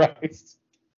 Jesus Christ.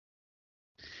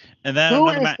 And then who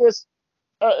is this?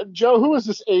 Joe, who is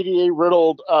this ADA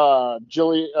riddled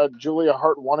Julia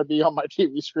Hart wannabe on my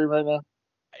TV screen right now?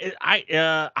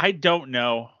 I don't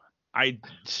know. I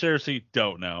seriously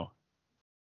don't know.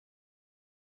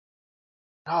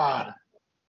 God,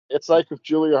 it's like if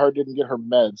Julia Hart didn't get her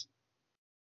meds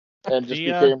and just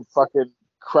became fucking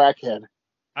crackhead.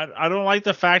 I don't like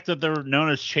the fact that they're known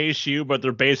as Chase U, but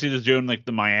they're basically just doing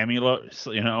the Miami look,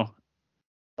 No,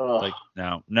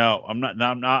 I'm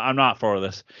not for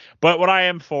this. But what I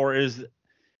am for is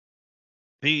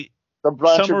the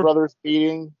Blanchard brothers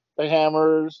beating the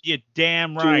Hammers. You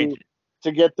damn right.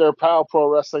 To get their Power Pro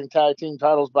Wrestling tag team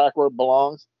titles back where it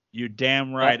belongs. You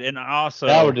damn right. And also,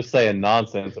 now we're just saying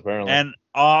nonsense apparently. And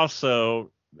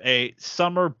also a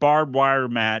summer barbed wire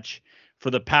match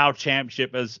for the POW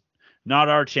Championship as not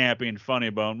our champion, Funny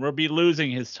Bone, will be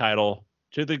losing his title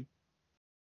to the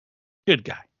good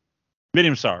guy,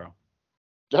 Medium Sorrow.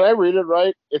 Did I read it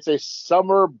right? It's a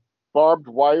summer barbed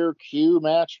wire Q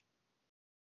match.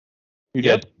 You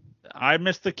did. I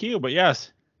missed the Q, but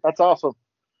yes. That's awesome.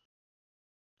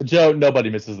 Joe, nobody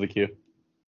misses the cue.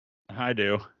 I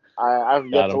do. I've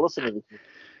yet to listen to this.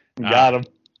 Got him.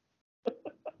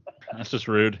 That's just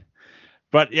rude.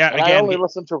 But yeah, And again, I only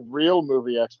listen to real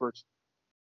movie experts.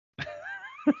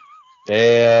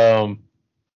 Damn.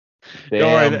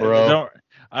 Damn, bro.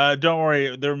 Don't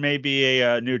worry. There may be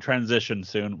a new transition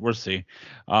soon. We'll see.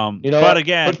 You know, but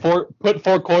again, put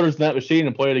 4 quarters in that machine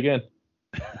and play it again.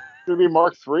 Should be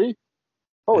Mark III?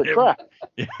 Holy crap.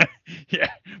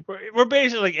 Yeah. We're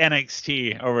basically like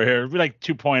NXT over here. We're like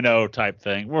 2.0 type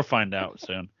thing. We'll find out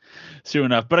soon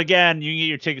enough. But again, you can get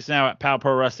your tickets now at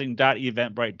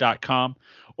powprowrestling.eventbrite.com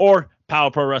or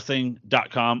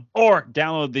powprowrestling.com, or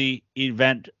download the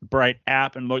Eventbrite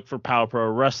app and look for Power Pro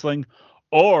Wrestling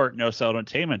or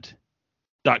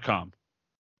NoCellEntertainment.com.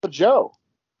 But Joe,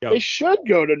 Yo. they should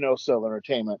go to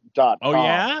NoCellEntertainment.com. Oh,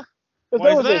 yeah? Because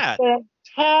there was a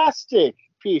fantastic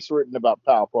piece written about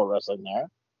Power Pro Wrestling there.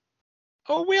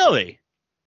 Oh, really?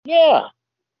 Yeah.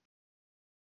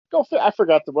 I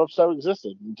forgot the website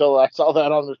existed until I saw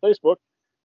that on their Facebook.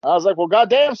 I was like, well,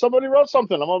 goddamn, somebody wrote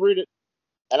something. I'm going to read it.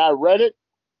 And I read it,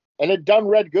 and it done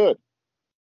read good.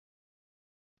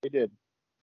 They did.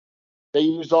 They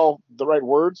used all the right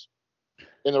words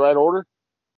in the right order.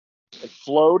 It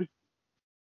flowed.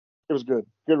 It was good.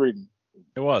 Good reading.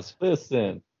 It was.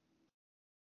 Listen.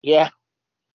 Yeah.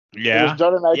 Yeah. It was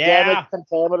done in dynamic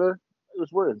pentameter. It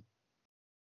was weird.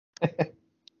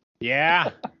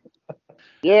 Yeah.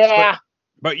 Yeah.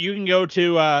 But you can go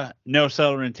to No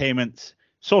Cell Entertainment's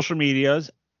social medias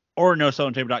or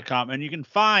NoCellEntertainment.com, and you can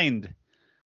find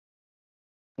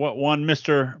what one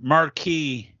Mr.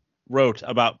 Marquis wrote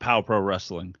about Power Pro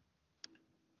Wrestling.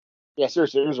 Yeah,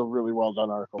 seriously, it was a really well done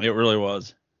article. It really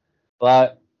was.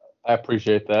 Well, I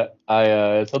appreciate that.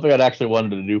 It's something I'd actually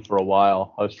wanted to do for a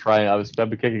while. I've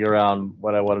been kicking around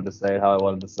what I wanted to say, how I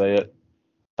wanted to say it.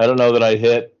 I don't know that I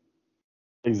hit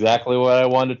exactly what I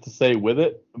wanted to say with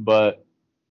it, but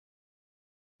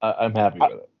I'm happy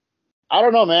with it. I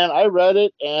don't know, man. I read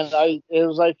it, and it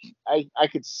was like I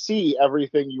could see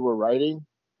everything you were writing.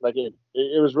 Like it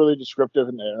was really descriptive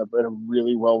in a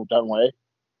really well done way.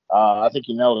 I think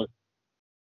you nailed it.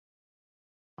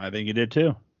 I think you did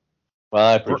too. Well,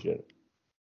 I appreciate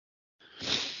it.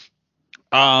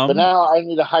 But now I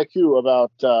need a haiku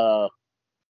about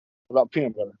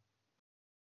peanut butter.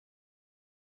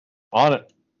 On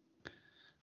it.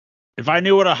 If I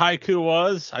knew what a haiku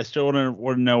was, I still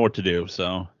wouldn't know what to do.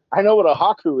 So I know what a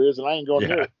haku is, and I ain't going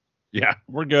here. Yeah,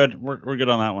 we're good. We're good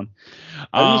on that one.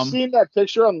 Have you seen that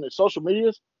picture on the social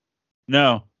medias?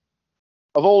 No.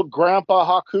 Of old Grandpa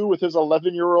Haku with his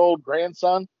 11-year-old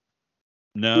grandson?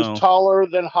 No. Who's taller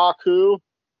than Haku.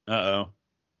 Uh-oh.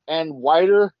 And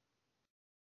whiter.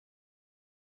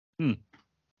 I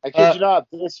kid you not.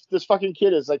 This fucking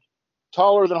kid is like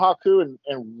taller than Haku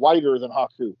and whiter than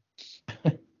Haku.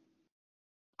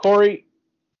 Corey,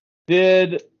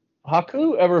 did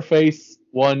Haku ever face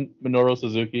one Minoru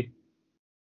Suzuki?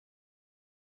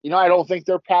 I don't think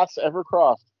their paths ever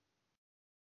crossed.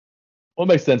 Well, it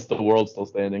makes sense. The world's still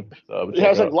standing. So yeah,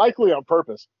 it's like likely on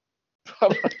purpose.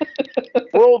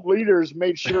 World leaders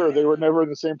made sure they were never in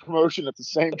the same promotion at the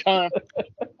same time.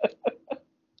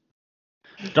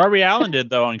 Darby Allin did,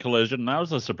 though, on Collision. That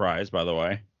was a surprise, by the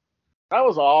way. That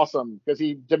was awesome because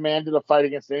he demanded a fight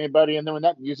against anybody, and then when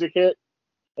that music hit,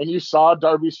 and you saw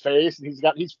Darby's face, and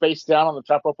he's face down on the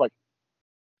top rope like,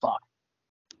 fuck.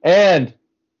 And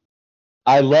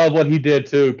I love what he did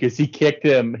too, because he kicked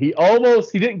him. He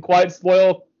didn't quite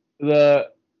spoil the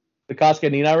Casca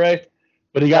Ninare,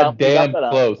 but he got damn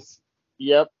close.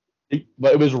 Yep.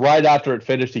 But it was right after it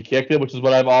finished, he kicked him, which is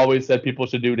what I've always said people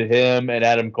should do to him and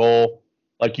Adam Cole.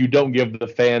 Like, you don't give the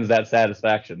fans that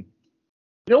satisfaction.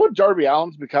 You know what Darby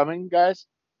Allin's becoming, guys?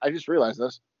 I just realized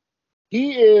this.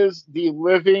 He is the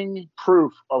living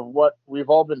proof of what we've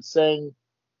all been saying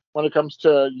when it comes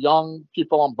to young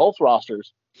people on both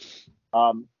rosters.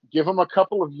 Give him a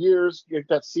couple of years, get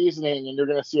that seasoning, and you're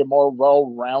going to see a more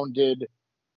well-rounded,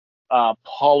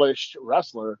 polished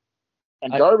wrestler.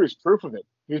 And Darby's proof of it.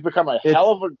 He's become a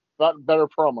hell of a better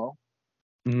promo.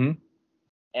 Mm-hmm.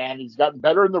 And he's gotten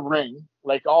better in the ring.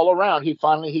 Like, all around,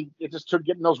 it just took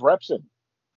getting those reps in.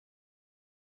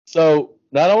 So,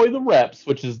 not only the reps,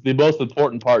 which is the most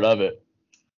important part of it,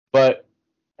 but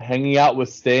hanging out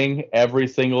with Sting every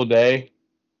single day.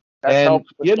 And,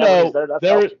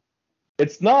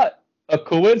 it's not a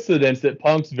coincidence that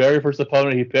Punk's very first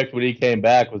opponent he picked when he came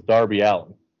back was Darby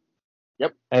Allin.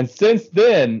 Yep. And since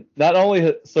then, that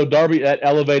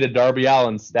elevated Darby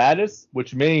Allin's status,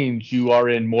 which means you are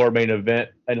in more main event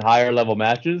and higher level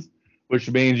matches, which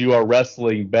means you are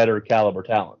wrestling better caliber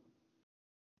talent.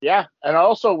 Yeah, and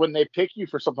also when they pick you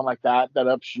for something like that, that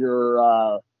ups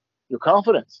your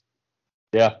confidence,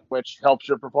 Yeah. which helps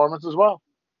your performance as well.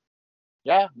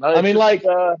 Yeah, no, I mean, like,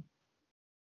 so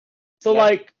yeah.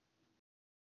 like,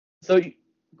 so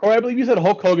Corey, I believe you said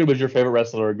Hulk Hogan was your favorite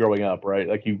wrestler growing up, right?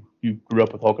 Like you grew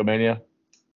up with Hulkamania.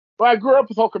 Well, I grew up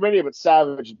with Hulkamania, but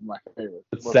Savage is my favorite.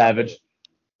 It's Was my Savage. favorite.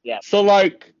 Yeah. So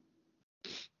like,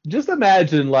 just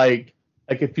imagine like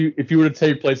if you were to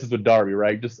take places with Darby,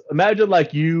 right? Just imagine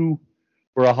like you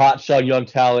were a hotshot young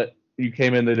talent. You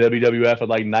came in the WWF at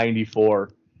like '94,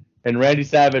 and Randy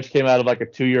Savage came out of like a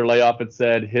 2-year layoff and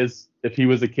said if he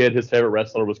was a kid, his favorite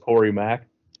wrestler was Corey Mack.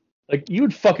 Like,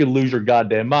 you'd fucking lose your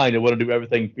goddamn mind and want to do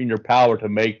everything in your power to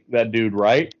make that dude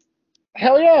right.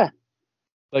 Hell yeah.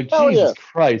 Like, Hell Jesus yeah.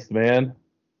 Christ, man.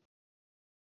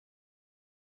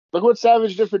 Look what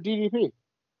Savage did for DDP.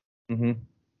 Mm-hmm.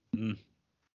 And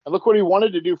look what he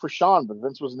wanted to do for Shawn, but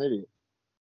Vince was an idiot.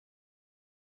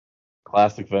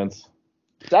 Classic Vince.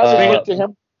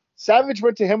 Savage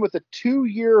went to him with a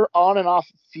 2-year on and off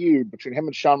feud between him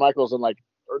and Shawn Michaels in like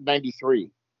 '93,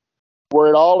 where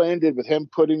it all ended with him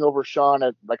putting over Shawn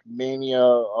at like Mania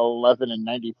 11 and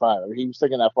 '95. I mean, he was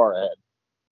thinking that far ahead.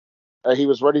 He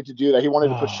was ready to do that. He wanted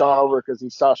to put Shawn over because he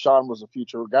saw Shawn was a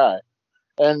future guy.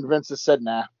 And Vince has said,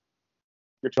 nah.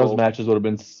 Those matches would have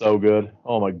been so good.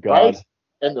 Oh, my God. Right?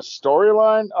 And the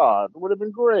storyline, it would have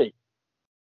been great.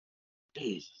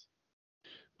 Jesus.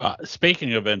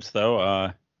 Speaking of Vince,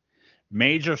 though,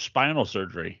 major spinal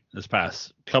surgery this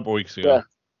past couple weeks ago.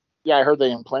 Yeah, I heard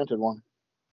they implanted one.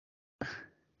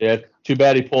 Yeah, too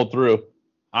bad he pulled through.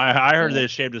 I heard they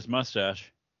shaved his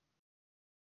mustache.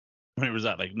 When he was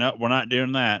that like, no, we're not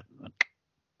doing that.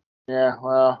 Yeah,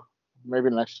 well, maybe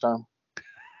next time.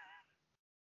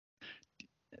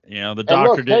 You know, the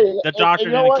doctor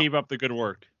didn't keep up the good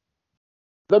work.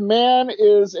 The man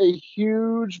is a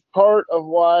huge part of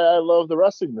why I love the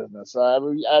wrestling business.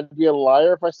 I'd be a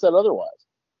liar if I said otherwise.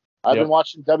 I've been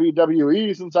watching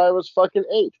WWE since I was fucking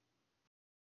 8.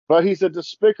 But he's a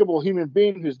despicable human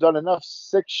being who's done enough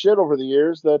sick shit over the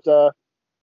years that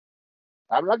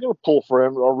I'm not going to pull for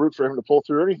him or root for him to pull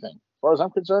through anything. As far as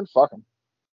I'm concerned, fuck him.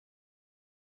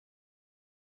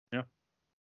 Yeah.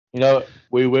 You know,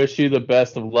 we wish you the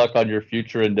best of luck on your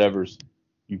future endeavors.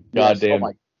 You goddamn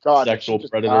sexual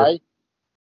predator.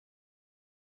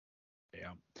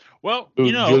 Yeah. Well, Ooh,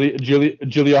 you know,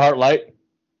 Julia Hart-Light.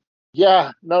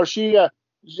 Yeah. No, she's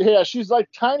like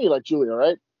tiny like Julia,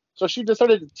 right? So she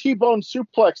decided to T-bone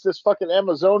suplex this fucking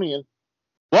Amazonian.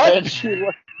 What?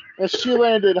 And she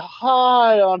landed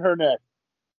high on her neck.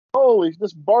 Holy,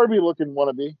 this Barbie-looking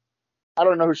wannabe. I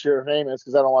don't know who her name is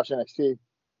because I don't watch NXT.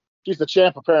 She's the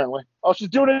champ, apparently. Oh, she's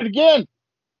doing it again.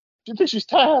 She thinks she's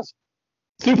Taz.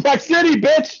 Suplex City,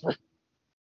 bitch.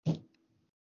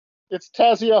 It's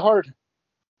Tazia Hart.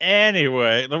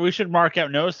 Anyway, we should mark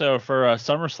out Noso for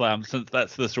SummerSlam since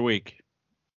that's this week.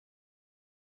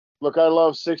 Look, I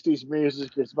love 60s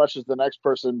music as much as the next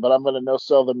person, but I'm going to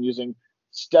no-sell them using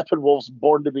Steppenwolf's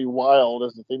Born to be Wild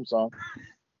as the theme song.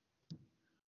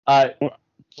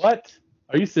 What?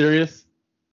 Are you serious?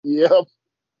 Yep.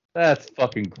 That's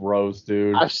fucking gross,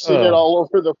 dude. I've seen it all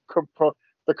over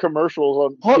the commercials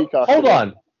on Peacock. Hold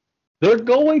on. They're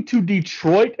going to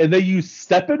Detroit and they use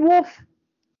Steppenwolf?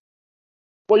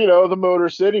 Well, you know, the Motor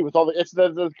City with all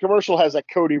the commercial has like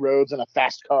Cody Rhodes and a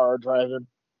fast car driving.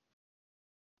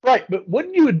 Right, but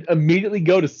wouldn't you immediately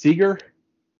go to Seeger?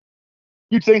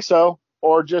 You'd think so.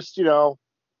 Or just, you know,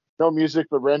 no music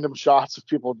but random shots of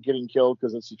people getting killed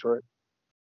because it's Detroit.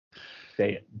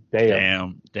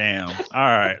 Damn. All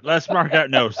right, let's mark out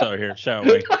Noso here, shall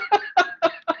we?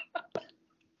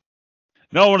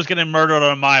 No one's getting murdered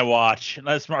on my watch.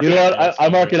 Let's mark. You know what? I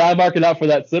mark it out for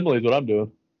that simile. Is what I'm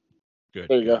doing. Good.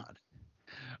 There you go.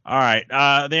 All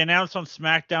right. They announced on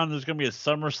SmackDown there's going to be a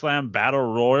SummerSlam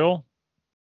Battle Royal.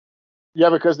 Yeah,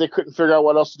 because they couldn't figure out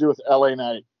what else to do with LA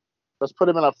Knight. Let's put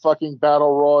him in a fucking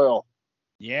Battle Royal.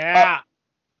 Yeah.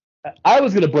 I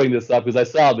was going to bring this up because I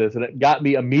saw this and it got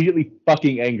me immediately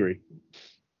fucking angry.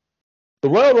 The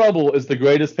Royal Rumble is the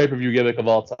greatest pay-per-view gimmick of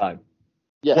all time.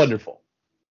 Yes. Wonderful.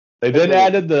 They then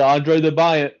added the Andre the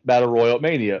Giant Battle Royal at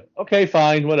Mania. Okay,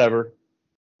 fine, whatever.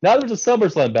 Now there's a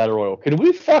SummerSlam Battle Royal. Can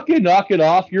we fucking knock it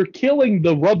off? You're killing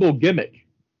the Rumble gimmick.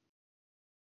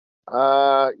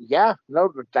 Yeah,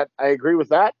 no, I agree with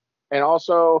that. And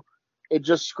also, it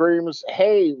just screams,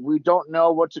 hey, we don't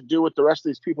know what to do with the rest of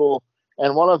these people.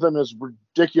 And one of them is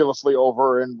ridiculously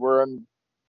over, and we're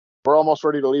almost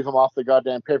ready to leave him off the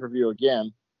goddamn pay-per-view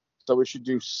again. So we should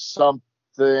do something.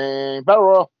 Battle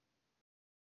Royal.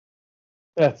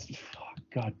 That's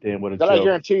goddamn what a then joke. I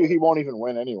guarantee you he won't even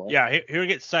win anyway. Yeah, he'll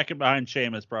get second behind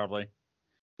Sheamus probably.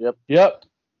 Yep.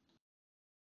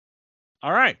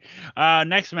 All right.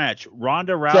 Next match: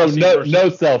 Ronda So Rousey. no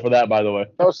sell for that, by the way.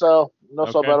 No sell. No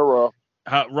sell. Okay. Battle Royal.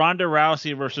 Ronda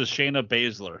Rousey versus Shayna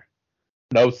Baszler.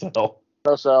 No sell.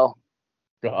 No sell.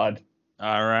 God.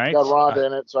 All right. Got Ronda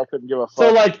in it, so I couldn't give a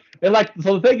fuck.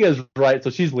 So the thing is, right? So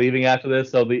she's leaving after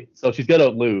this, so she's gonna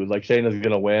lose. Like Shayna's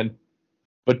gonna win.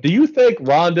 But do you think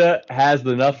Ronda has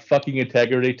enough fucking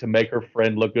integrity to make her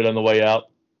friend look good on the way out?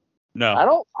 No.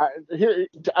 I'm going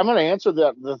to answer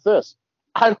that with this.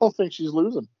 I don't think she's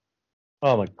losing.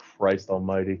 Oh my Christ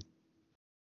Almighty!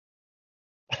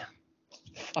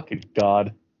 Fucking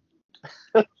God!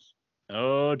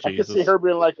 Oh Jesus! I can see her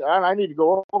being like, I need to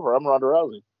go over. I'm Ronda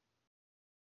Rousey.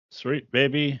 Sweet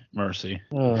baby mercy.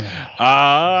 You'll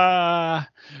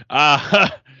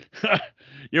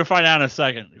find out in a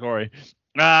second, Corey.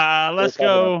 Let's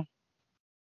go.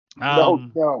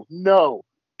 No. No.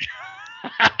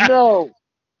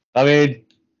 I mean,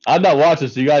 I'm not watching,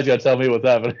 so you guys gotta tell me what's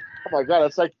happening. Oh my God,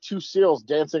 it's like two seals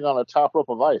dancing on a top rope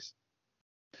of ice.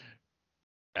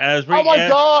 Oh my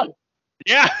God!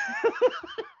 Yeah.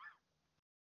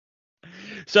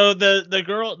 So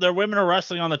the women are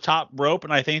wrestling on the top rope,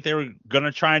 and I think they were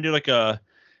gonna try and do like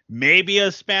maybe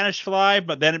a Spanish fly,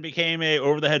 but then it became a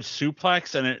over the head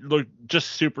suplex, and it looked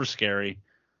just super scary.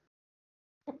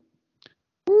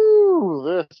 Ooh,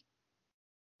 this.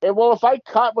 And well, if I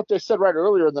caught what they said right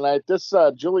earlier in the night, this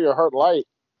Julia Hart Light,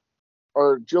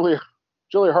 or Julia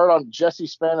Hart on Jesse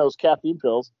Spano's caffeine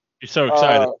pills. She's so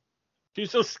excited. She's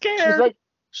so scared.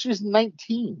 She's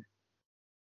 19.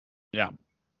 Yeah.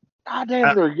 God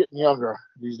damn, they're getting younger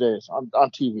these days on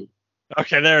TV.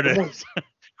 Okay, there it is.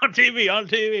 on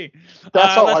TV.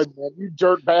 That's all I meant. You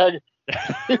dirtbag.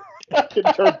 You fucking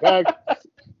dirtbag.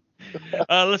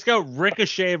 Let's go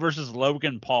Ricochet versus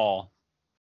Logan Paul.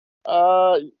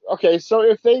 Okay, so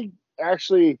if they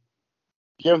actually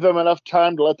give them enough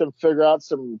time to let them figure out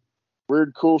some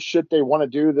weird, cool shit they want to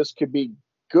do, this could be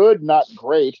good, not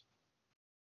great.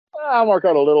 I'll mark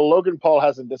out a little. Logan Paul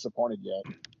hasn't disappointed yet.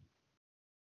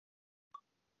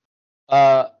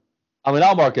 I mean,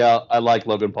 I'll mark out. I like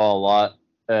Logan Paul a lot,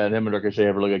 and him and Ricochet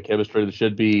have really good chemistry. They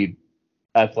should be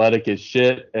athletic as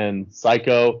shit and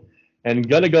psycho, and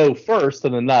gonna go first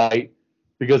in the night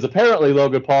because apparently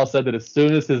Logan Paul said that as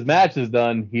soon as his match is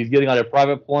done, he's getting on a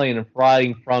private plane and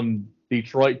flying from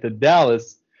Detroit to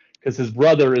Dallas because his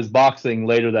brother is boxing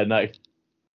later that night.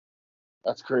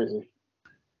 That's crazy.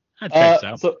 That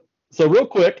checks out. So real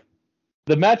quick,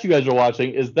 the match you guys are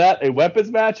watching, is that a weapons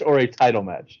match or a title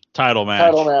match? Title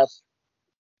match.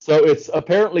 So it's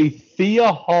apparently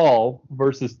Thea Hall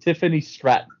versus Tiffany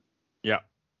Stratton. Yeah.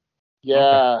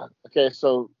 Yeah. Okay.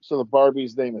 So the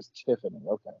Barbie's name is Tiffany.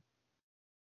 Okay.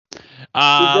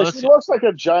 She looks like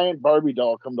a giant Barbie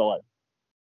doll come to life.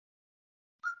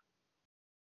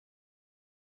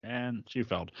 And she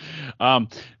failed.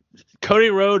 Cody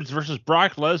Rhodes versus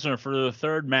Brock Lesnar for the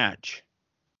third match.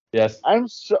 Yes. I'm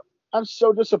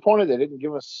so disappointed they didn't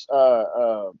give us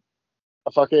a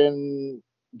fucking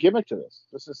gimmick to this.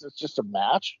 It's just a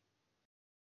match.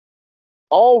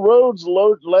 All roads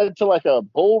led to like a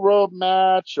bull rope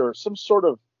match or some sort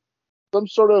of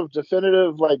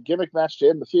definitive like gimmick match to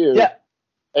end the feud. Yeah.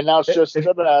 And now it's just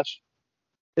a match.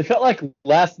 It felt like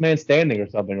Last Man Standing or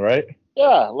something, right?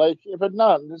 Yeah, but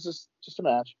no, this is just a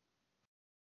match.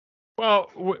 Well,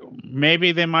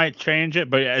 maybe they might change it,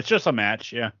 but it's just a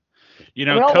match. Yeah. You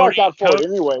know, I'll mark out for it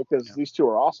anyway because these two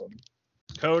are awesome.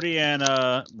 Cody and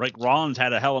Rollins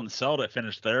had a Hell in a Cell that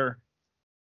finished their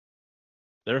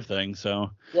thing.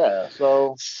 So yeah.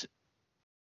 So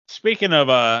speaking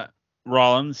of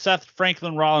Rollins, Seth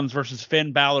Franklin Rollins versus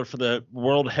Finn Balor for the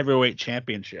World Heavyweight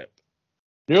Championship.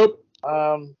 Yep.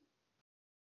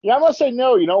 Yeah, I'm gonna say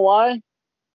no. You know why?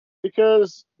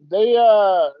 Because they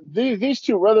these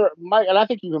two, rather Mike, and I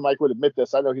think even Mike would admit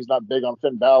this. I know he's not big on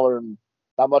Finn Balor and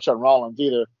not much on Rollins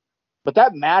either. But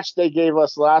that match they gave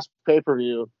us last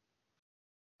pay-per-view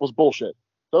was bullshit.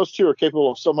 Those two are capable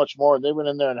of so much more, and they went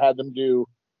in there and had them do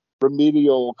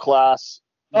remedial class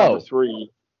number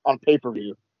 3 on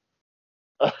pay-per-view.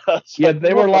 Yeah,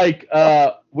 they were like,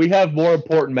 we have more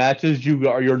important matches.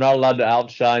 You're not allowed to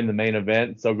outshine the main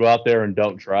event, so go out there and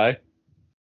don't try.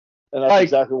 And that's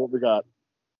exactly what we got.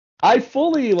 I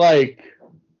fully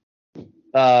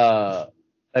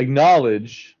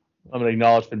acknowledge. I'm gonna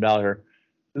acknowledge Finn Balor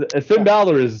here. Finn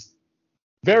Balor is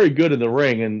very good in the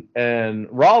ring, and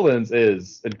Rollins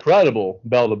is incredible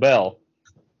bell to bell.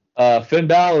 Finn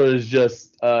Balor is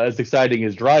just as exciting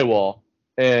as drywall,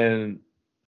 and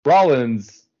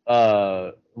Rollins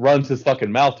runs his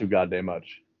fucking mouth too goddamn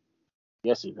much.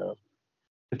 Yes, he does.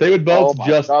 If they would both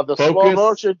focus, slow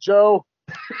motion, Joe.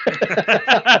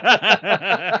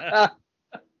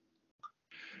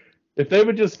 If they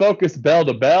would just focus bell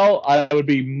to bell, I would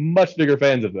be much bigger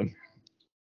fans of them.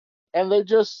 And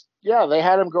they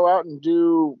had him go out and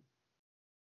do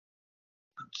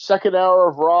second hour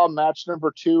of Raw match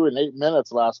number 2 in 8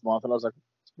 minutes last month. And I was like,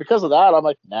 because of that, I'm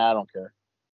like, nah, I don't care.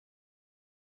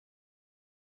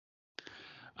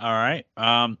 All right.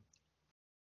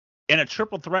 In a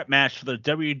triple threat match for the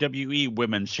WWE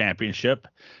Women's Championship,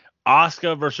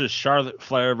 Asuka versus Charlotte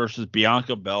Flair versus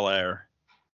Bianca Belair.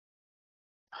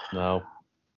 No.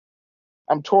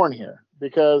 I'm torn here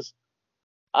because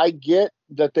I get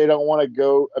that they don't want to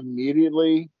go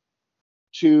immediately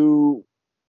to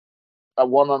a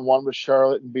one-on-one with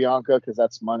Charlotte and Bianca because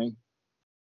that's money.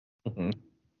 Mm-hmm.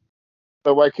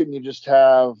 But why couldn't you just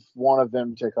have one of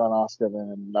them take on Asuka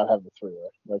then and not have the three-way?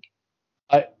 Like,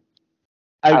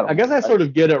 I guess I sort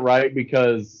of get it, right?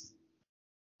 Because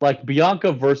like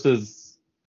Bianca versus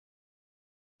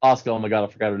Asuka, oh my god, I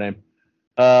forgot her name.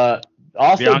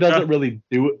 Also Bianca? doesn't really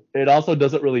do it. It also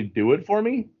doesn't really do it for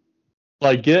me. So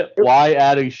I get why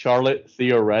adding Charlotte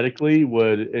theoretically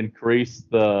would increase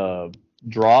the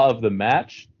draw of the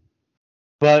match,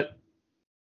 but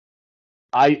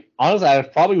I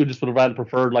probably would have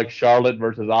preferred like Charlotte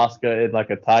versus Asuka in like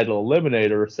a title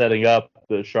eliminator, setting up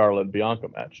the Charlotte Bianca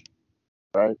match.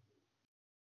 Right.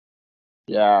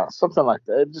 Yeah, something like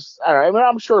that. It just, I don't know. I mean,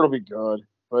 I'm sure it'll be good,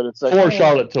 but it's like For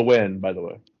Charlotte to win, by the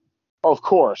way. Oh, of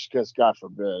course, because God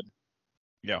forbid.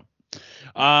 Yeah.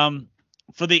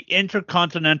 For the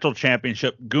Intercontinental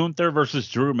Championship, Gunther versus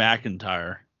Drew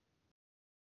McIntyre.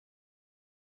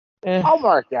 I'll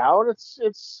mark out.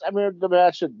 It's. I mean, the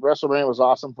match at WrestleMania was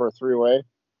awesome for a three-way.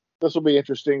 This will be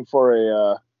interesting for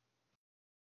a,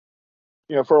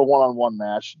 for a one-on-one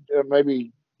match.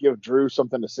 Maybe give Drew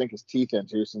something to sink his teeth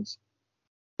into, since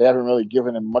they haven't really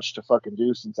given him much to fucking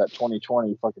do since that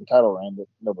 2020 fucking title reign that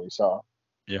nobody saw.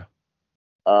 Yeah.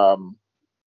 So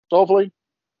hopefully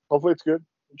it's good.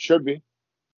 It should be.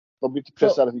 They'll beat the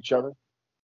piss out of each other.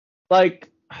 Like,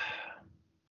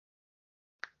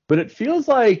 but it feels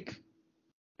like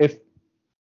if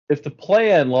the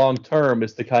plan long term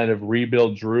is to kind of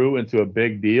rebuild Drew into a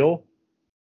big deal,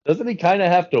 doesn't he kind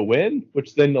of have to win,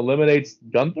 which then eliminates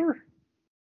Gunther?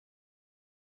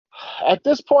 At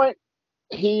this point,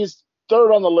 he's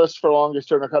third on the list for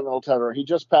longest Intercontinental title. He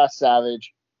just passed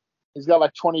Savage. He's got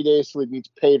like 20 days till he beats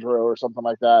Pedro or something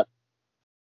like that.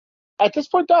 At this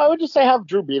point, though, I would just say have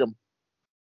Drew beat him.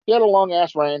 He had a long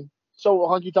ass reign, so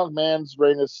Hunky Tonk Man's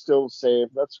reign is still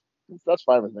saved. That's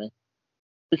fine with me,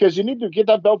 because you need to get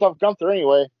that belt off Gunther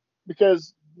anyway,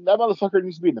 because that motherfucker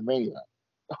needs to be in the main event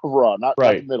of Raw, not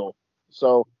the middle.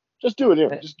 So just do it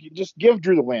anyway. Just give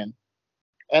Drew the win,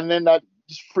 and then that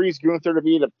just frees Gunther to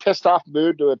be in a pissed off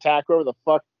mood to attack whoever the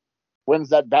fuck wins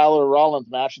that Balor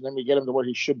Rollins match, and then we get him to where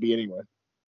he should be anyway.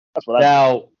 That's what I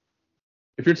think.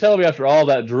 If you're telling me after all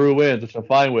that Drew wins, which I'm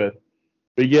fine with,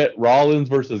 we get Rollins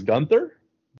versus Gunther,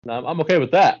 I'm okay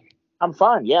with that. I'm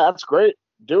fine. Yeah, that's great.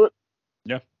 Do it.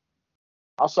 Yeah.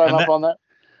 I'll sign up on that.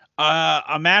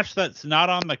 A match that's not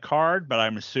on the card, but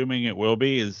I'm assuming it will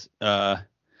be, is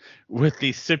with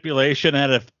the stipulation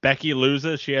that if Becky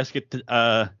loses, she has to get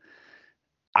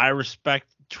I respect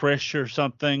Trish or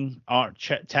something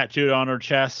tattooed on her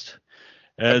chest.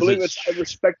 I believe it's I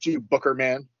respect you, Booker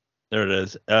man. There it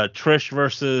is. Trish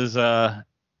versus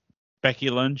Becky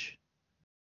Lynch.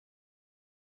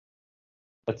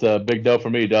 That's a big no for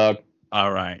me, dog.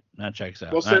 All right, that checks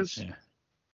out. Well, since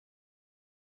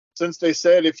they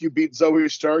said if you beat Zoe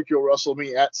Stark, you'll wrestle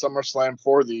me at SummerSlam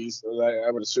for these,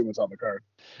 I would assume it's on the card.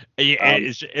 Yeah,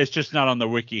 it's just not on the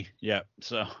wiki yet.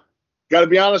 So, got to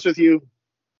be honest with you,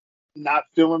 not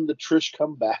feeling the Trish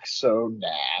comeback. So nah,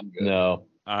 I'm good. No.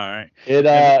 All right. It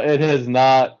has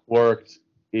not worked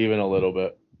even a little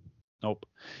bit. Nope.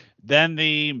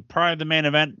 Then probably the main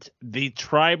event, the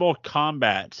Tribal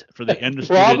Combat for the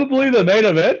Undisputed. Probably the main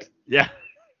event? Yeah.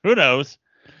 Who knows?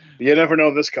 You never know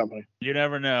in this company. You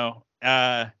never know.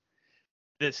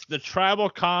 It's the Tribal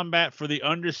Combat for the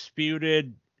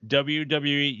Undisputed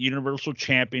WWE Universal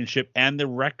Championship and the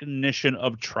recognition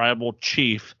of Tribal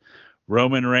Chief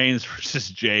Roman Reigns versus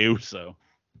Jey Uso.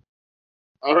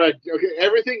 All right. Okay.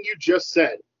 Everything you just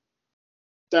said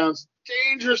sounds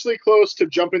dangerously close to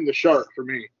jumping the shark for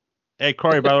me. Hey,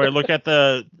 Corey, by the way, look at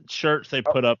the shirts they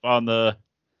put up on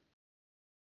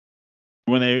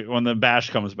when the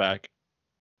bash comes back.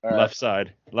 All left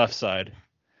side.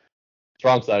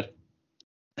 Strong side.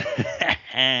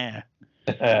 What?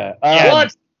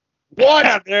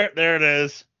 There it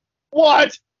is.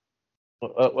 What?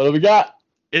 What do we got?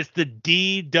 It's the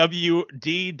DWO,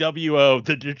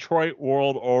 the Detroit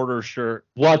World Order shirt.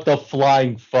 What the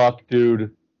flying fuck,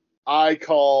 dude? I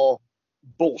call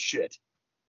bullshit.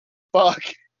 Fuck.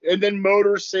 And then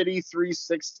Motor City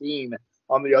 316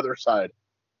 on the other side.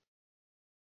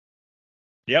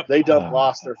 Yep. They done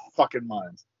lost their fucking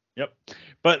minds. Yep.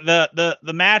 But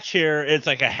the match here is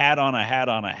like a hat on a hat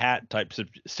on a hat type. So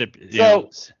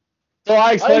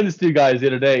I explained this to you guys the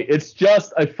other day. It's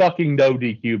just a fucking no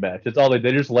DQ match. It's all they're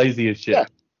just lazy as shit. Yeah.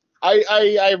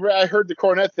 I heard the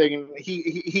Cornette thing, and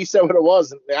he said what it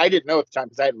was, and I didn't know at the time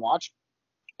because I hadn't watched.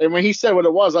 And when he said what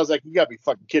it was, I was like, you gotta be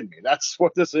fucking kidding me. That's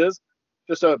what this is?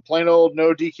 Just a plain old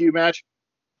no DQ match?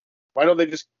 Why don't they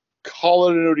just call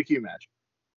it a no DQ match?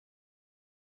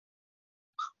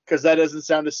 Because that doesn't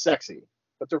sound as sexy.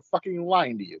 But they're fucking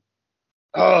lying to you.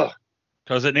 Ugh.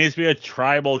 Because it needs to be a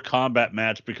tribal combat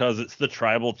match because it's the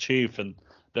tribal chief and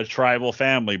the tribal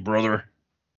family, brother.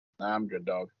 Nah, I'm good,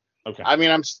 dog. Okay. I mean,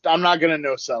 I'm not gonna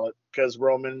no sell it because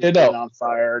Roman's been on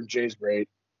fire and Jay's great,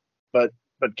 but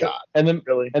God, and then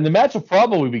really, and the match will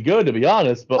probably be good to be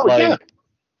honest, but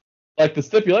like the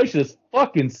stipulation is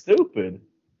fucking stupid.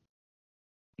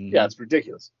 Yeah, it's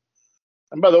ridiculous.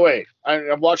 And by the way,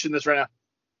 I'm watching this right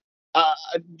now.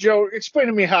 Joe, explain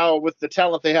to me how, with the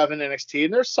talent they have in NXT,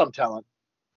 and there's some talent,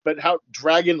 but how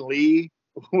Dragon Lee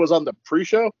was on the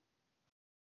pre-show?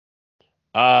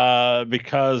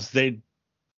 Because they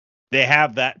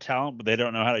have that talent, but they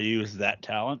don't know how to use that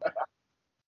talent.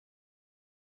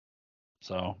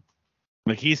 So,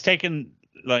 like, he's taken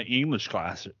like English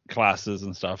classes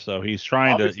and stuff, so he's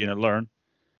trying to learn.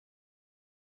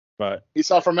 But he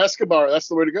saw from Escobar, that's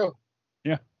the way to go.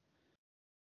 Yeah.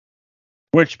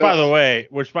 Which by the way,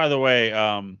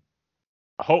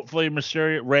 hopefully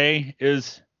Mysterio Ray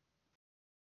is,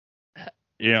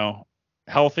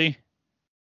 healthy.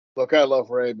 Look, I love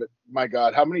Ray, but my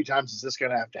God, how many times is this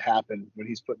going to have to happen when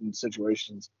he's put in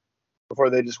situations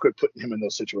before they just quit putting him in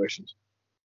those situations?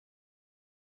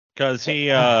 Because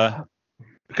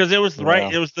because it was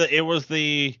it was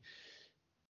the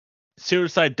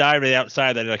suicide dive to the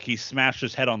outside that like he smashed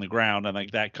his head on the ground and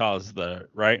like that caused the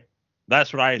right.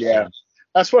 That's what I assumed. Yeah.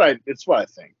 It's what I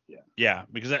think. Yeah. Yeah,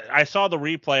 because I saw the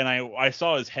replay and I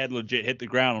saw his head legit hit the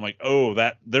ground. I'm like, oh,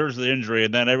 there's the injury.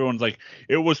 And then everyone's like,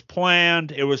 it was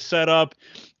planned, it was set up,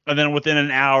 and then within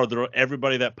an hour,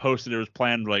 everybody that posted it was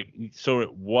planned. Like, so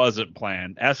it wasn't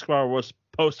planned. Escobar was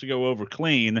supposed to go over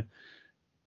clean.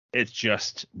 It's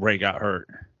just Ray got hurt.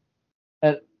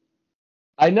 And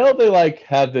I know they like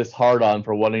have this hard on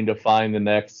for wanting to find the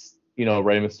next, Rey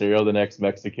Mysterio, the next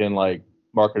Mexican like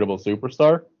marketable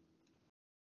superstar.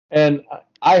 And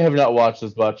I have not watched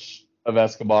as much of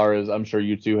Escobar as I'm sure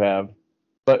you two have.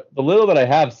 But the little that I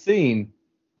have seen,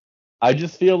 I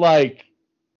just feel like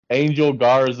Angel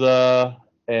Garza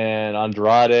and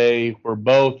Andrade were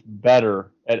both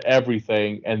better at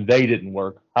everything, and they didn't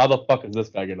work. How the fuck is this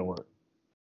guy going to work?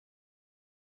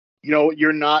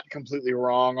 You're not completely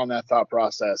wrong on that thought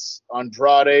process.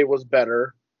 Andrade was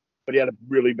better, but he had a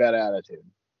really bad attitude.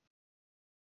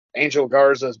 Angel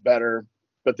Garza's better,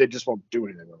 but they just won't do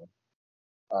anything with him.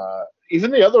 Even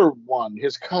the other one,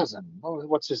 his cousin,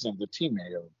 what's his name? The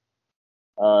teammate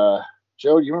of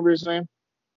Joe, do you remember his name?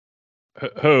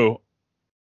 Who?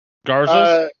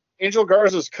 Garza? Angel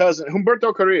Garza's cousin,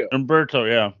 Humberto Carrillo. Humberto,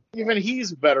 yeah. Even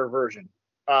he's a better version.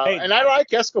 And I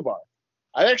like Escobar.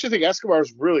 I actually think Escobar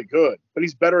is really good, but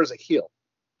he's better as a heel.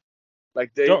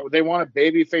 Like they want a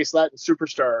babyface Latin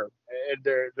superstar, and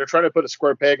they're trying to put a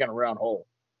square peg in a round hole.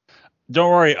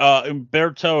 Don't worry,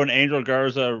 Humberto and Angel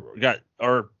Garza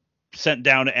are sent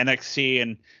down to NXT,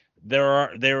 and they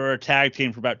were a tag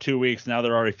team for about 2 weeks. Now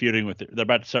they're already feuding with they're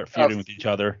about to start feuding with each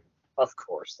other. Of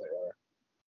course they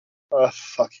are.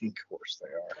 Fucking course they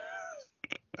are.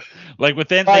 Like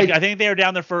I think they were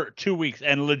down there for 2 weeks,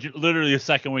 and literally the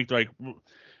second week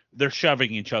they're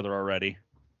shoving each other already.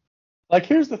 Like,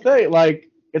 here's the thing, like,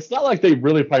 it's not like they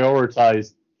really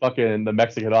prioritize fucking the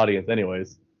Mexican audience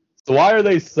anyways. So why are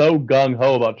they so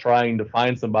gung-ho about trying to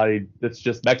find somebody that's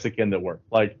just Mexican that works?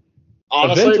 Like,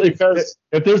 honestly, because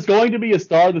if there's going to be a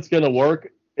star that's going to work,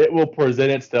 it will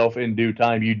present itself in due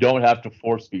time. You don't have to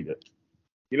force feed it.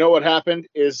 You know what happened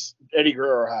is Eddie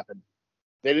Guerrero happened.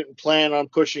 They didn't plan on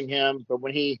pushing him, but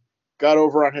when he got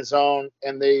over on his own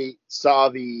and they saw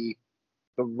the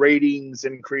ratings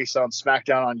increase on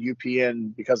SmackDown on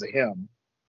UPN because of him,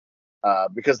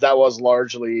 because that was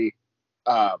largely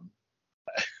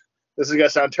this is going to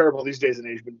sound terrible these days and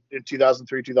age, but in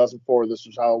 2003, 2004, this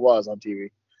was how it was on TV.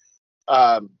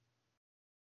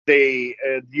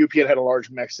 UPN had a large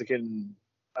Mexican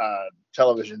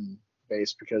television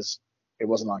base because it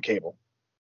wasn't on cable.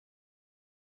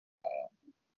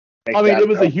 I mean, it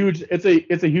was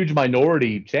it's a huge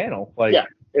minority channel. Like, yeah,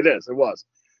 it is. It was.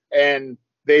 And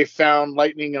they found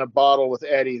lightning in a bottle with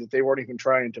Eddie that they weren't even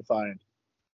trying to find.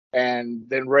 And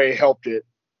then Ray helped it.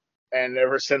 And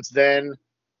ever since then,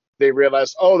 they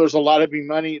realized, oh, there's a lot of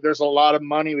money. There's a lot of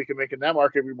money we can make in that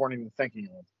market we weren't even thinking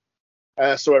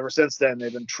of. So ever since then,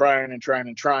 they've been trying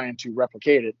to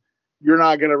replicate it. You're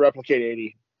not going to replicate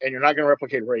 80, and you're not going to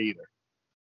replicate Ray either.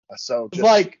 So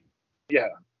just, yeah.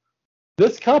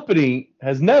 This company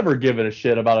has never given a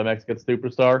shit about a Mexican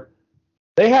superstar.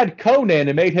 They had Conan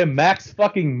and made him Max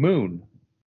fucking Moon.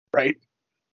 Right.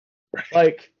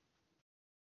 Like,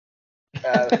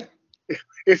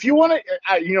 if you want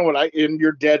to, you know what? And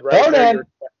you're dead right. Conan.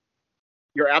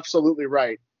 You're absolutely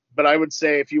right. But I would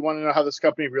say if you want to know how this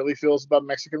company really feels about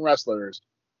Mexican wrestlers,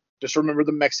 just remember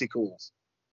the Mexicools.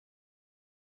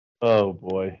 Oh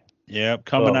boy. Yep,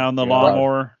 coming out on the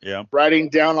lawnmower. Yep. Riding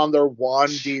down on their Juan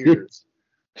Deeres.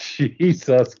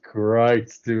 Jesus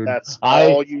Christ, dude. That's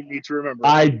all you need to remember.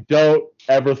 I don't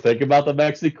ever think about the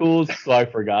Mexicools, so I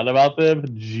forgot about them.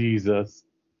 Jesus.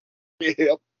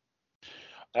 Yep.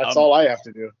 That's all I have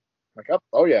to do. Like,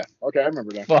 oh yeah. Okay, I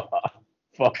remember that.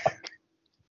 Fuck.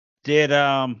 Did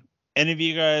any of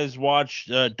you guys watch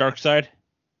Dark Side?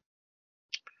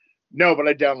 No, but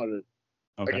I downloaded it.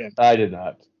 Okay. Again. I did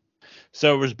not.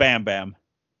 So it was Bam Bam.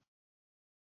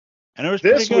 And it was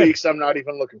this pretty good. week's I'm not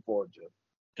even looking forward to.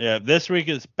 Yeah, this week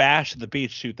is Bash at the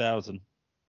Beach 2000.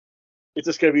 It's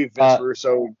just going to be Vince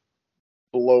Russo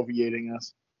bloviating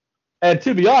us. And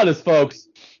to be honest, folks,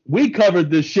 we covered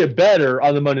this shit better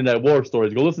on the Monday Night War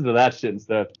stories. Go listen to that shit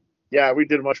instead. Yeah, we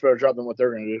did a much better job than what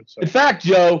they're going to do. So. In fact,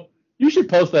 Joe, you should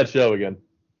post that show again.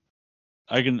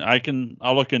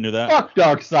 I'll look into that. Fuck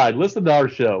Dark Side. Listen to our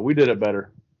show. We did it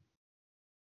better.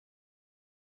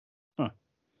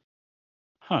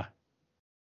 Huh.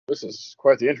 This is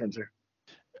quite the entrance here.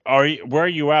 Where are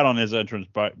you at on his entrance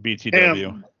by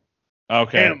BTW?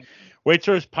 Okay. Wait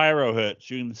till his pyro hits.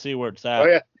 You can see where it's at. Oh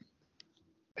yeah.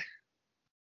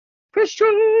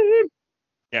 Christian.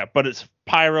 Yeah, but it's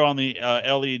pyro on the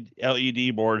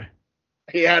LED board.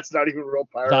 Yeah, it's not even real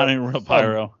pyro. Not even real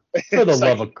pyro. For the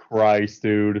love of Christ,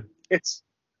 dude. It's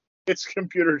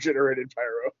computer generated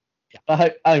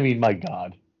pyro. I mean, my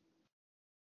God.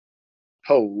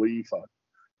 Holy fuck.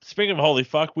 Speaking of holy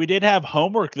fuck, we did have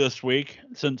homework this week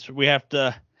since we have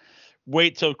to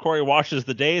wait till Corey washes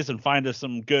the days and find us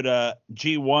some good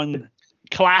G1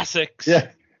 classics. Yeah.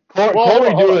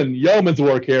 Corey doing yeoman's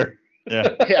work here.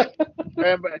 Yeah. Yeah.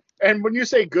 And when you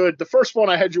say good, the first one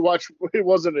I had you watch, it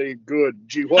wasn't a good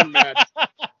G1 match.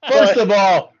 First of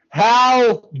all,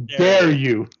 how dare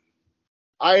you?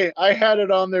 I had it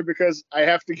on there because I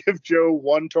have to give Joe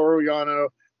one Toru Yano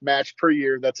match per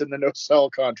year that's in the no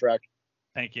sell contract.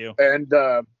 Thank you. And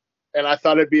I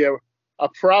thought it'd be a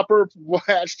proper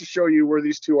match to show you where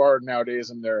these two are nowadays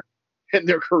in their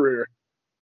career.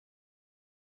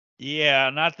 Yeah,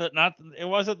 it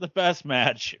wasn't the best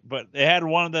match, but they had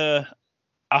a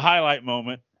highlight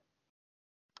moment.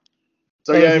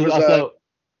 So yeah, it was go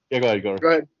ahead. Go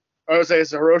ahead. I would say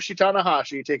it's Hiroshi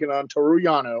Tanahashi taking on Toru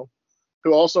Yano,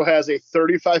 who also has a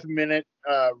 35-minute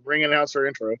ring announcer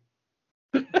intro.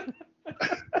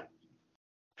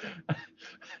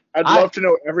 I'd love to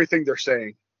know everything they're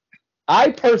saying.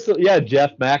 I personally,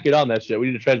 Jeff, Mack it on that shit. We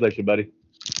need a translation, buddy.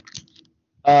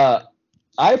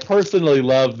 I personally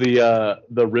love the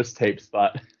wrist tape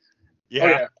spot. Yeah. Oh,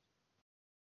 yeah.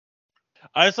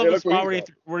 I just love the spot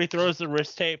where he throws the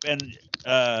wrist tape and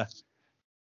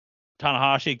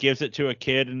Tanahashi gives it to a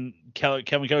kid and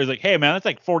Kevin Kelly's like, "Hey man, that's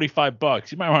like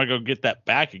 $45. You might want to go get that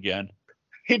back again."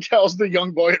 He tells the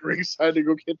young boy at ringside to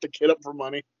go get the kid up for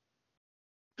money.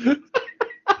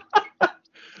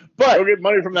 But go get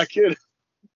money from that kid.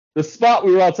 The spot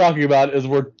we were all talking about is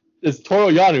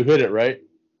Toru Yano hit it, right?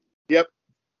 Yep.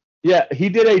 Yeah, he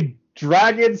did a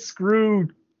dragon screw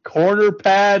corner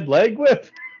pad leg whip.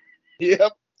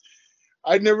 Yep.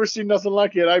 I'd never seen nothing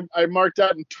like it. I marked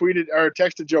out and tweeted or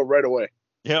texted Joe right away.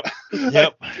 Yep.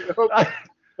 Yep.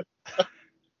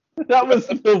 That was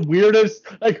the weirdest.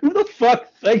 Like, who the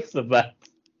fuck thinks of that?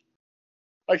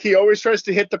 Like, he always tries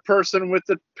to hit the person with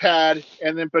the pad,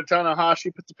 and then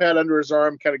Tanahashi put the pad under his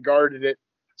arm, kind of guarded it.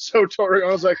 So Toru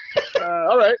was like,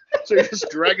 all right. So he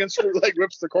just dragon screw leg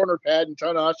whips the corner pad, and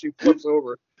Tanahashi flips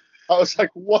over. I was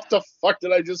like, what the fuck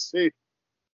did I just see?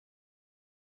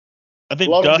 I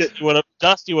think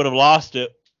Dusty would have lost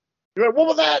it. You're like, what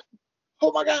was that?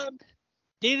 Oh my god!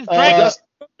 He just dragged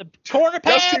the corner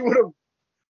pad.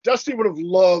 Dusty would have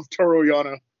loved Toru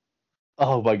Yano.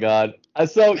 Oh my god!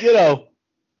 So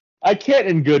I can't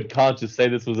in good conscience say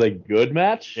this was a good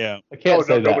match. Yeah, I can't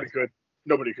say that.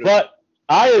 Nobody could. But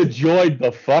I enjoyed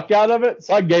the fuck out of it,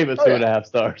 so I gave it 2.5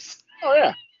 stars. Oh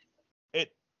yeah.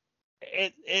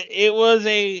 It was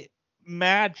a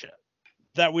match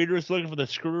that we were just looking for the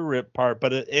screw rip part,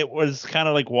 but it was kind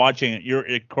of like watching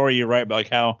it. Corey, you're right about like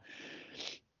how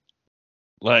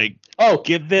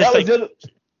give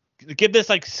this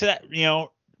like set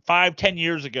 5-10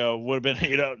 years ago would have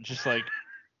been just like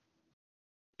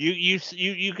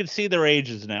you could see their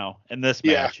ages now in this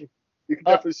match. Yeah, you can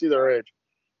definitely see their age.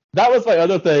 That was my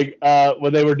other thing.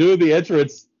 When they were doing the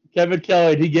entrance, Kevin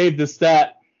Kelly, he gave the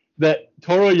stat that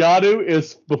Toru Yano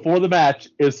is, before the match,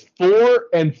 is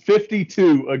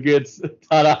 4-52 against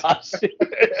Tanahashi.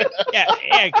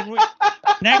 yeah. Can we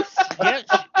next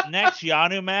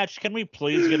Yano match? Can we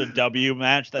please get a W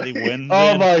match that he wins?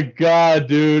 Oh my god,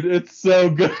 dude, it's so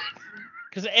good.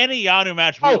 Because any Yano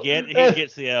match we get, he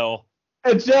gets the L.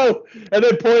 And Joe, and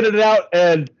they pointed it out,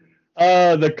 and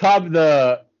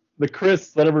the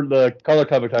Chris, whatever the color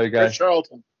commentary guy, Chris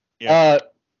Charlton. Yeah.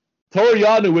 Toru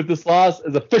Yano with this loss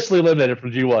is officially eliminated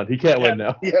from G1. He can't win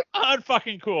now. Yeah.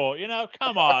 Unfucking cool.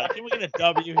 Come on. Can we get a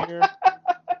W here?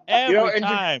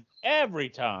 Every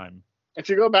time. If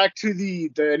you go back to the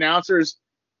announcers,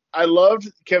 I loved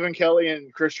Kevin Kelly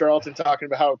and Chris Charlton talking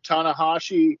about how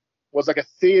Tanahashi was like a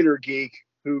theater geek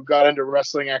who got into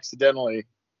wrestling accidentally,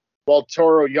 while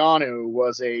Toru Yano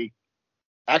was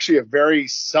actually a very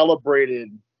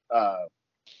celebrated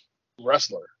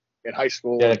wrestler in high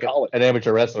school and college. An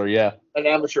amateur wrestler, yeah. An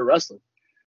amateur wrestler.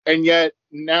 And yet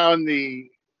now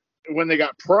when they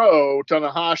got pro,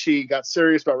 Tanahashi got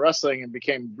serious about wrestling and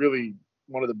became really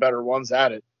one of the better ones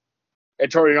at it.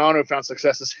 And Toru Yano found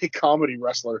success as a comedy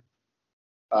wrestler,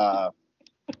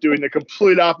 doing the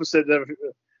complete opposite of,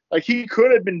 like, he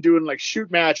could have been doing like shoot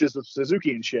matches with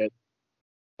Suzuki and shit.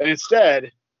 And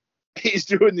instead, he's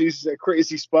doing these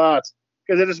crazy spots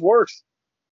because it just works.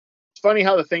 It's funny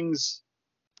how the things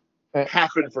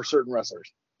happen for certain wrestlers.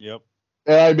 Yep.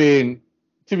 And I mean,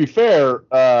 to be fair,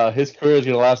 his career is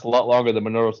going to last a lot longer than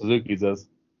Minoru Suzuki's does.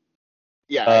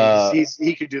 Yeah,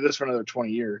 he could do this for another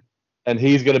 20 years. And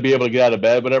he's going to be able to get out of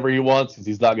bed whenever he wants because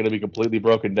he's not going to be completely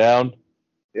broken down.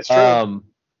 It's true. And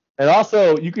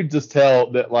also, you could just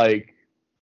tell that, like,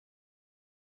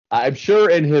 I'm sure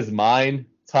in his mind,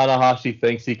 Tanahashi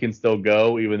thinks he can still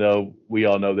go, even though we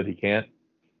all know that he can't.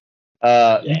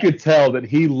 You could tell that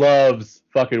he loves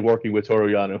fucking working with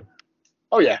Toru Yano.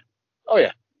 Oh yeah.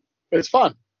 It's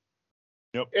fun.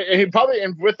 Yep. And he probably,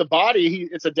 and with the body,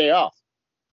 it's a day off.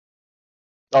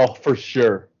 Oh, for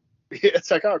sure.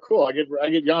 It's like, oh, cool. I get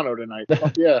Yano tonight.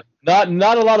 Fuck yeah.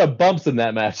 Not a lot of bumps in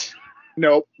that match.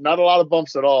 Nope, not a lot of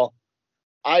bumps at all.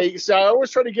 I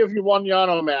always try to give you one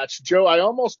Yano match. Joe, I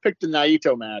almost picked the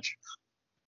Naito match.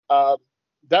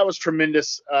 That was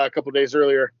tremendous a couple days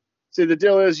earlier. See, the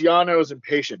deal is Yano is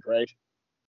impatient, right?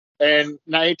 And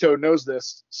Naito knows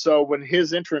this. So when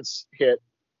his entrance hit,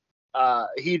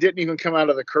 he didn't even come out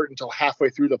of the curtain until halfway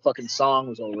through the fucking song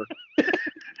was over.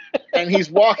 And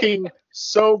he's walking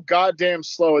so goddamn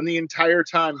slow. And the entire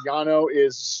time, Yano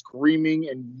is screaming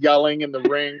and yelling in the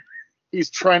ring. He's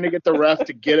trying to get the ref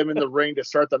to get him in the ring to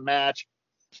start the match.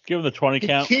 Just give him the 20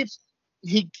 count. It's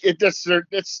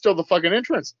still the fucking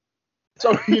entrance.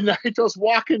 So Naito's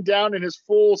walking down in his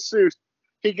full suit.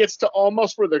 He gets to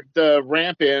almost where the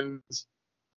ramp ends,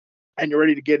 and you're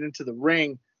ready to get into the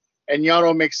ring. And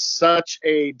Yano makes such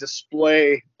a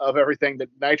display of everything that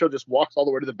Naito just walks all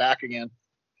the way to the back again.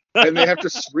 And they have to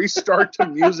restart the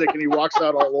music, and he walks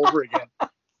out all over again.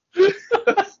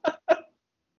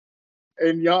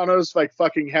 And Yano's like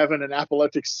fucking having an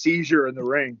epileptic seizure in the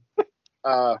ring.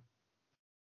 That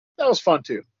was fun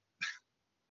too.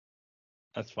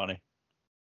 That's funny.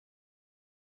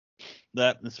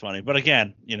 That is funny. But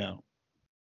again,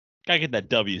 gotta get that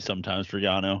W sometimes for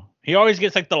Yano. He always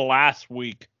gets like the last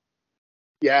week.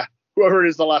 Yeah. Whoever it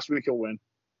is the last week, he'll win.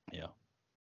 Yeah.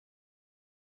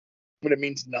 But it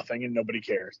means nothing and nobody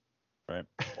cares. Right.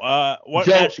 What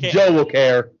match Joe will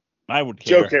care. I would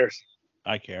care. Joe cares.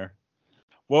 I care.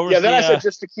 What was then I said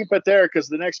just to keep it there because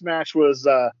the next match was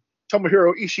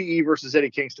Tomohiro Ishii versus Eddie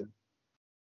Kingston.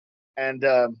 And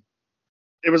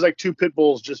it was like two pit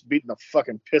bulls just beating the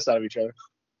fucking piss out of each other.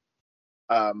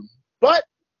 But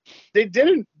they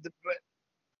didn't.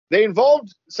 They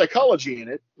involved psychology in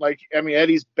it. Like, I mean,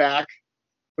 Eddie's back,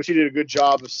 which he did a good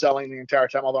job of selling the entire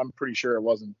time, although I'm pretty sure it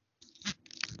wasn't.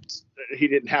 He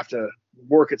didn't have to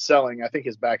work at selling. I think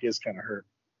his back is kind of hurt.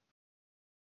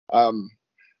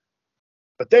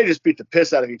 But they just beat the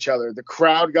piss out of each other. The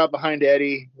crowd got behind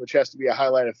Eddie, which has to be a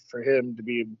highlight for him to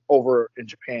be over in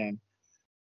Japan.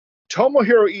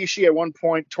 Tomohiro Ishii at one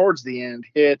point towards the end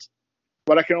hit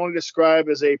what I can only describe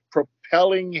as a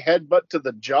propelling headbutt to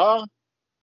the jaw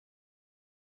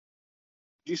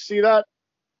Did you see that?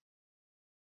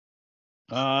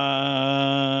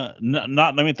 Not.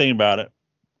 Let me think about it.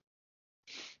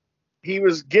 He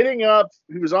was getting up.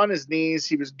 He was on his knees.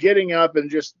 He was getting up and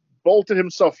just bolted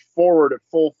himself forward at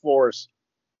full force,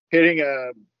 hitting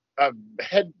a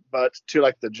headbutt to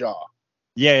like the jaw.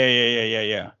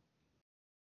 Yeah.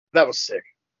 That was sick.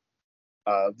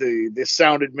 The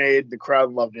sound it made, the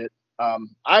crowd loved it.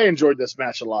 I enjoyed this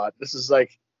match a lot.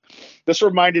 This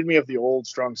reminded me of the old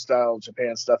strong style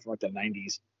Japan stuff from like the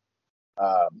 90s.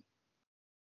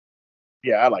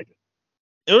 Yeah, I liked it.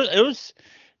 It was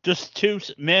just two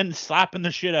men slapping the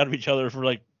shit out of each other for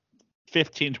like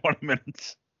 15, 20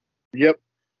 minutes. Yep.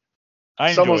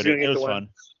 I enjoyed it. It was fun.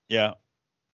 Yeah.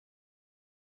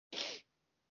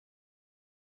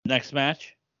 Next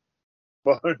match.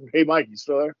 Well, hey, Mike, you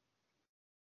still there?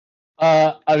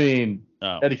 I mean,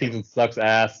 Eddie Kingston sucks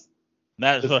ass.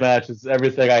 This match is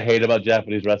everything I hate about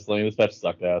Japanese wrestling. This match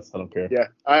sucked ass. I don't care. Yeah,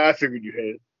 I figured you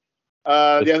hate it.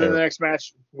 The next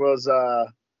match was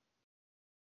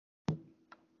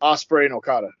Ospreay and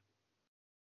Okada.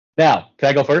 Now, can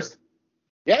I go first?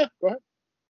 Yeah, go ahead.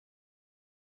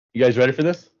 You guys ready for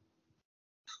this?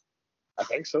 I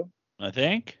think so. I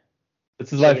think.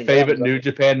 This is my favorite New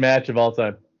Japan match of all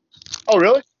time. Oh,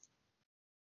 really?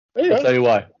 I'll tell you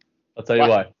why.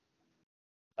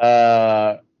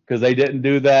 Because they didn't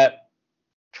do that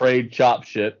trade chop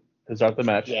shit to start the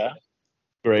match. Yeah.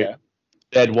 Great. Yeah.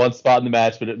 They had one spot in the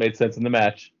match, but it made sense in the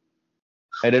match.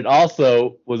 And it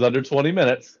also was under 20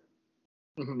 minutes.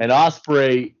 Mm-hmm. And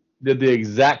Ospreay did the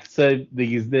exact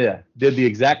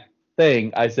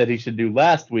thing I said he should do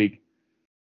last week,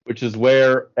 which is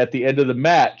where at the end of the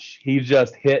match he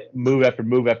just hit move after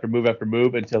move after move after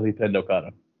move until he pinned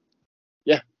Okada.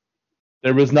 Yeah.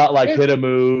 There was not like hit a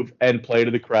move and play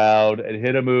to the crowd and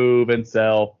hit a move and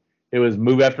sell. It was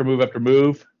move after move after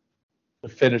move to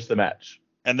finish the match.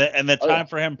 And the time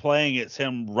for him playing, it's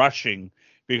him rushing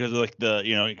because like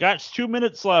he got 2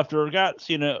 minutes left or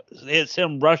it's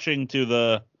him rushing to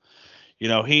the,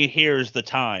 he hears the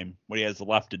time what he has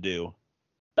left to do.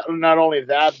 Not only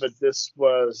that, but this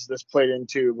played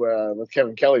into what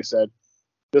Kevin Kelly said.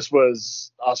 This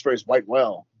was Ospreay's white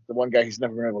whale, the one guy he's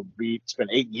never been able to beat. It's been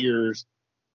 8 years,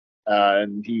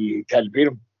 and he had to beat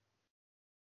him,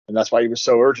 and that's why he was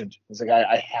so urgent. He's like,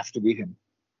 I have to beat him.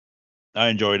 I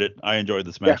enjoyed it. I enjoyed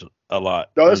this match a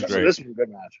lot. No, this was a good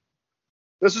match.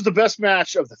 This was the best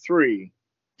match of the three.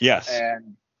 Yes,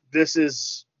 and this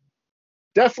is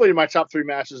definitely my top 3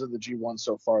 matches of the G1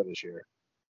 so far this year.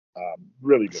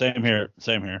 Really good. Same here.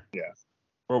 Yeah.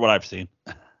 For what I've seen.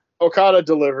 Okada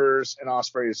delivers, and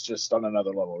Ospreay is just on another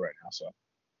level right now. So.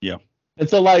 Yeah. And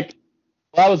so, like,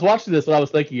 while I was watching this, and I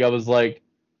was thinking, I was like,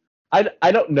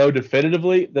 I don't know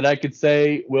definitively that I could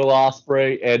say Will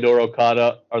Ospreay and or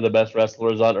Okada are the best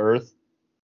wrestlers on earth,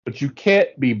 but you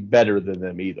can't be better than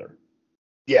them either.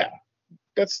 Yeah,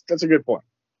 that's a good point.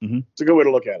 Mm-hmm. It's a good way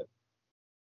to look at it.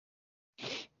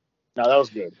 No, that was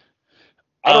good.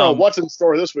 I don't know what's in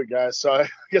store this week, guys. So I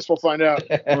guess we'll find out.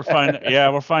 We'll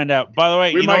find out. By the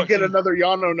way, we might get another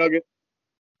Yano nugget.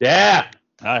 Yeah,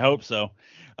 I hope so.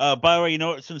 By the way, you know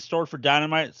what's in store for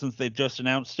Dynamite since they just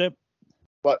announced it?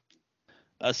 What?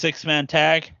 A 6-man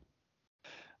tag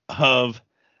of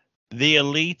the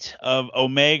Elite of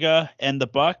Omega and the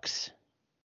Bucks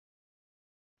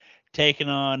taking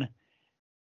on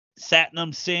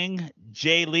Satnam Singh,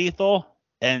 Jay Lethal,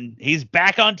 and he's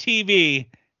back on TV,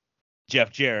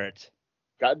 Jeff Jarrett.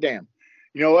 God damn.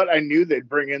 You know what? I knew they'd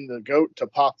bring in the GOAT to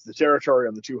pop the territory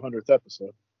on the 200th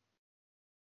episode.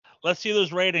 Let's see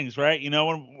those ratings, right?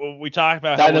 When we talk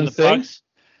about how when the Bucks.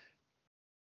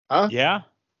 Huh? Yeah.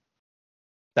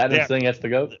 Satnam Singh has to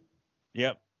go.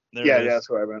 Yep. Yeah, that's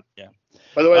what I meant. Yeah.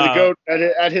 By the way, the GOAT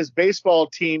at his baseball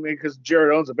team, because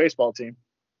Jarrett owns a baseball team.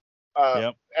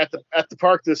 At the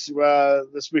park this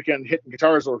weekend, hitting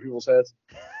guitars over people's heads.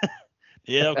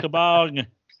 Yeah, kabong.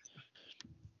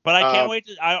 But I can't wait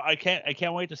to I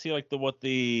can't wait to see like what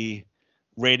the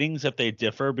ratings if they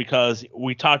differ, because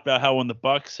we talked about how when the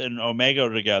Bucks and Omega are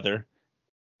together,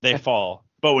 they fall.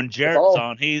 But when Jarrett's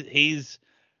on, he's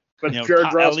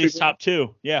at least top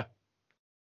 2. Yeah.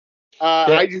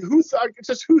 Who thought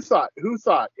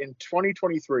in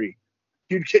 2023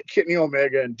 you'd get Kenny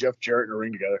Omega and Jeff Jarrett in a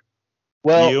ring together?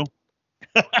 Well, you.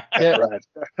 Right.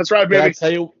 That's right, baby. Can I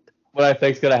tell you what I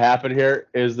think is going to happen here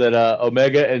is that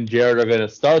Omega and Jarrett are going to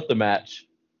start the match,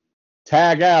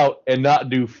 tag out, and not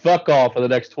do fuck all for the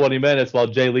next 20 minutes while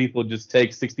Jay Lethal just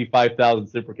takes 65,000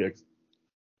 super kicks.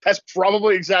 That's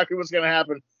probably exactly what's going to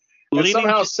happen. And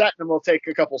somehow Satnam will take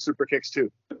a couple super kicks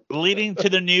too. Leading to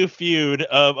the new feud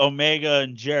of Omega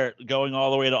and Jarrett going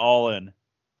all the way to All In.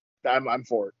 I'm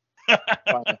for it.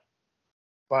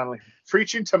 Finally.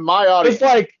 Preaching to my audience. It's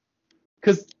like,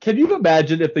 because can you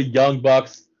imagine if the Young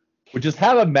Bucks would just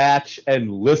have a match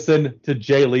and listen to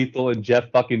Jay Lethal and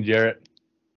Jeff fucking Jarrett?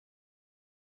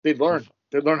 They'd learn.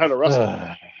 They'd learn how to wrestle.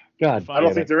 God, I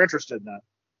don't think they're interested in that.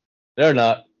 they're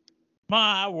not.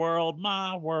 My world,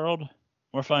 my world.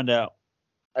 We'll find out.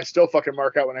 I still fucking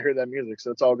mark out when I hear that music,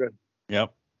 so it's all good.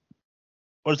 Yep.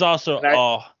 But it's also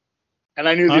And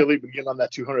I knew the Elite would get on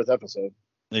that 200th episode.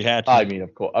 they had to. I mean,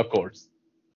 of course.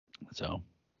 So,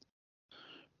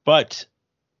 but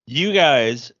you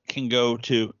guys can go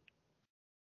to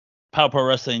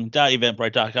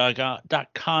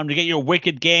PowerProWrestling.eventbrite.com to get your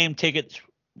Wicked Game tickets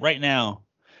right now.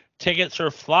 Tickets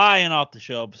are flying off the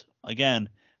shelves. Again,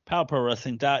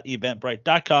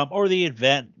 PowerProWrestling.eventbrite.com or the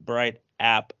Eventbrite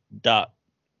app.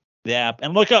 The app,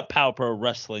 and look up Power Pro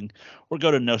Wrestling or go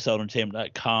to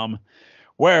NoSellEntertainment.com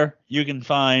where you can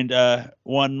find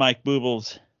one Mike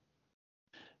Booble's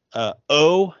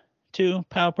O to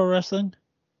Power Pro Wrestling.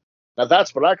 Now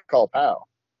that's what I call POW.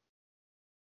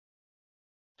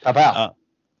 Pow.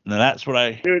 Now that's what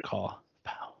I call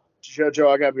POW.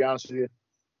 Joe, I gotta be honest with you.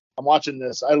 I'm watching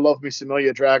this. I love me some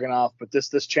Ilya Dragunov, but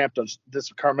this champ,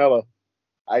 this Carmella,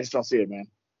 I just don't see it, man.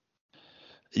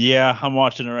 Yeah, I'm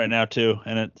watching it right now too,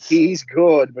 and he's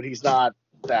good, but he's not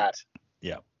that.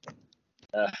 Yeah.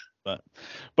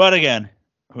 But again,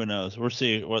 who knows? We'll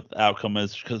see what the outcome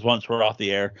is because once we're off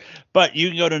the air. But you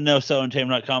can go to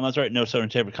NoSellEntertainment.com. That's right,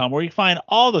 NoSellEntertainment.com, where you can find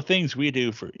all the things we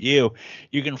do for you.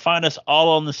 You can find us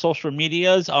all on the social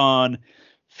medias on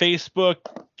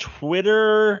Facebook,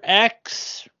 Twitter,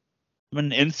 X,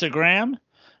 and Instagram.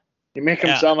 You make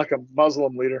him sound like a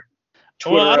Muslim leader.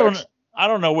 Twitter, well, I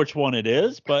don't know which one it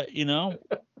is, but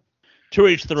to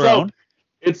each their own.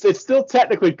 It's still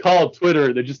technically called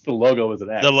Twitter. They're just the logo is an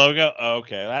X. The logo?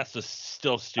 Okay, that's just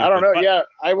still stupid. I don't know. Yeah,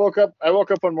 I woke up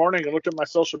one morning and looked at my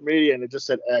social media and it just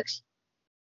said X.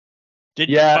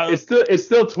 It's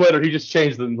still Twitter. He just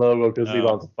changed the logo because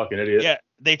Elon's a fucking idiot. Yeah,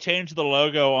 they changed the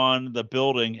logo on the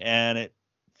building and it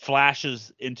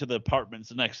flashes into the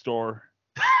apartments next door.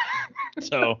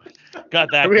 So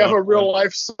got that. We have a real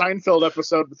life Seinfeld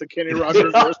episode with the Kenny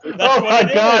Rogers. Oh my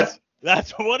god,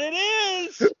 that's what it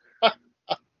is.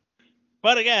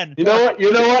 But again, you know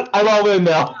what? I'm all in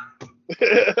now.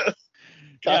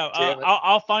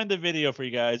 I'll find the video for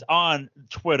you guys on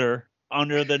Twitter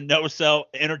under the No Sell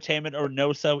Entertainment or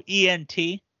No Sell ENT.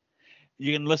 You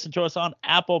can listen to us on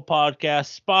Apple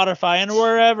Podcasts, Spotify, and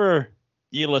wherever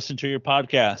you listen to your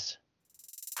podcasts.